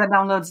everybody that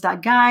downloads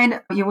that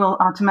guide, you will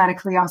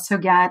automatically also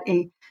get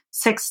a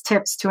 6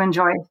 tips to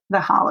enjoy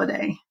the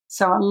holiday.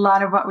 So a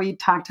lot of what we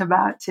talked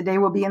about today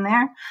will be in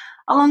there,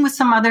 along with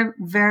some other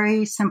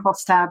very simple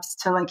steps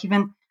to, like,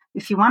 even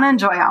if you want to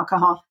enjoy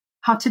alcohol,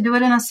 how to do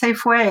it in a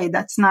safe way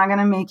that's not going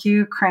to make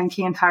you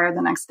cranky and tired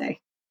the next day.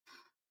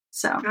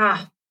 So,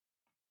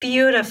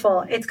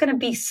 beautiful. It's going to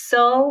be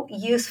so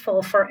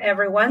useful for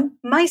everyone,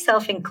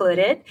 myself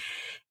included.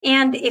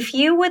 And if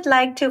you would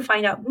like to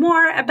find out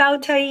more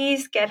about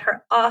Thais, get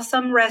her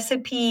awesome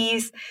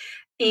recipes,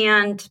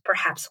 and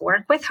perhaps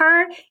work with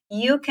her,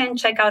 you can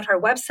check out her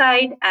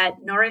website at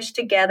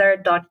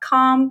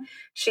nourishtogether.com.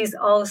 She's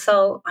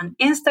also on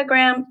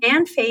Instagram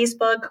and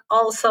Facebook,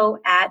 also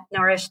at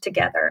Nourish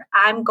Together.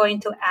 I'm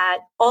going to add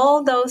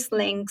all those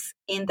links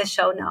in the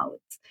show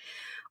notes.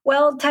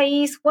 Well,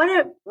 Thais, what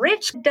a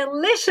rich,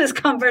 delicious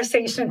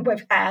conversation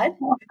we've had.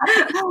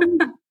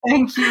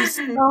 Thank you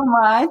so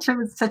much. It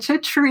was such a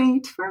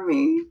treat for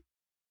me.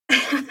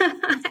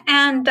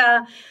 And,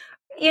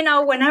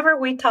 whenever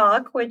we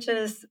talk, which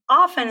is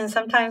often and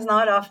sometimes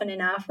not often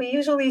enough, we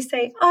usually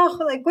say,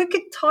 we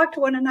could talk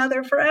to one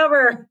another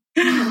forever.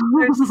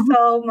 There's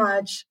so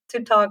much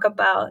to talk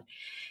about.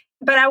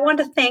 But I want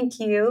to thank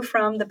you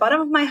from the bottom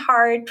of my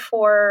heart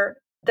for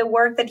the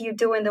work that you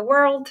do in the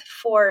world,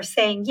 for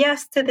saying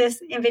yes to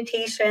this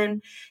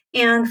invitation,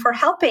 and for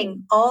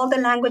helping all the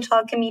Language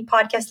Alchemy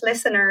podcast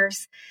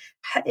listeners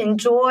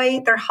enjoy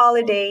their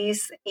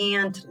holidays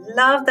and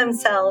love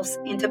themselves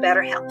into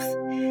better health.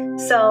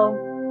 So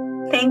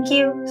thank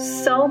you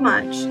so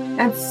much.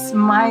 It's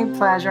my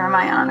pleasure,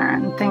 my honor.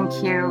 And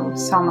thank you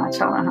so much,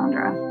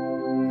 Alejandra.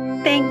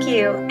 Thank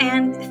you.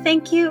 And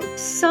thank you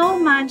so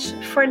much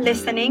for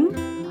listening.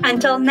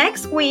 Until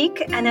next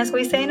week. And as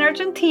we say in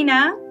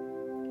Argentina,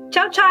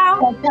 ciao, ciao.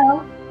 Ciao,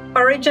 ciao.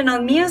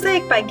 Original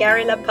music by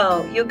Gary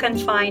LaPoe. You can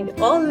find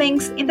all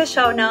links in the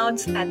show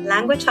notes at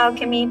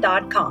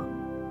languagealchemy.com.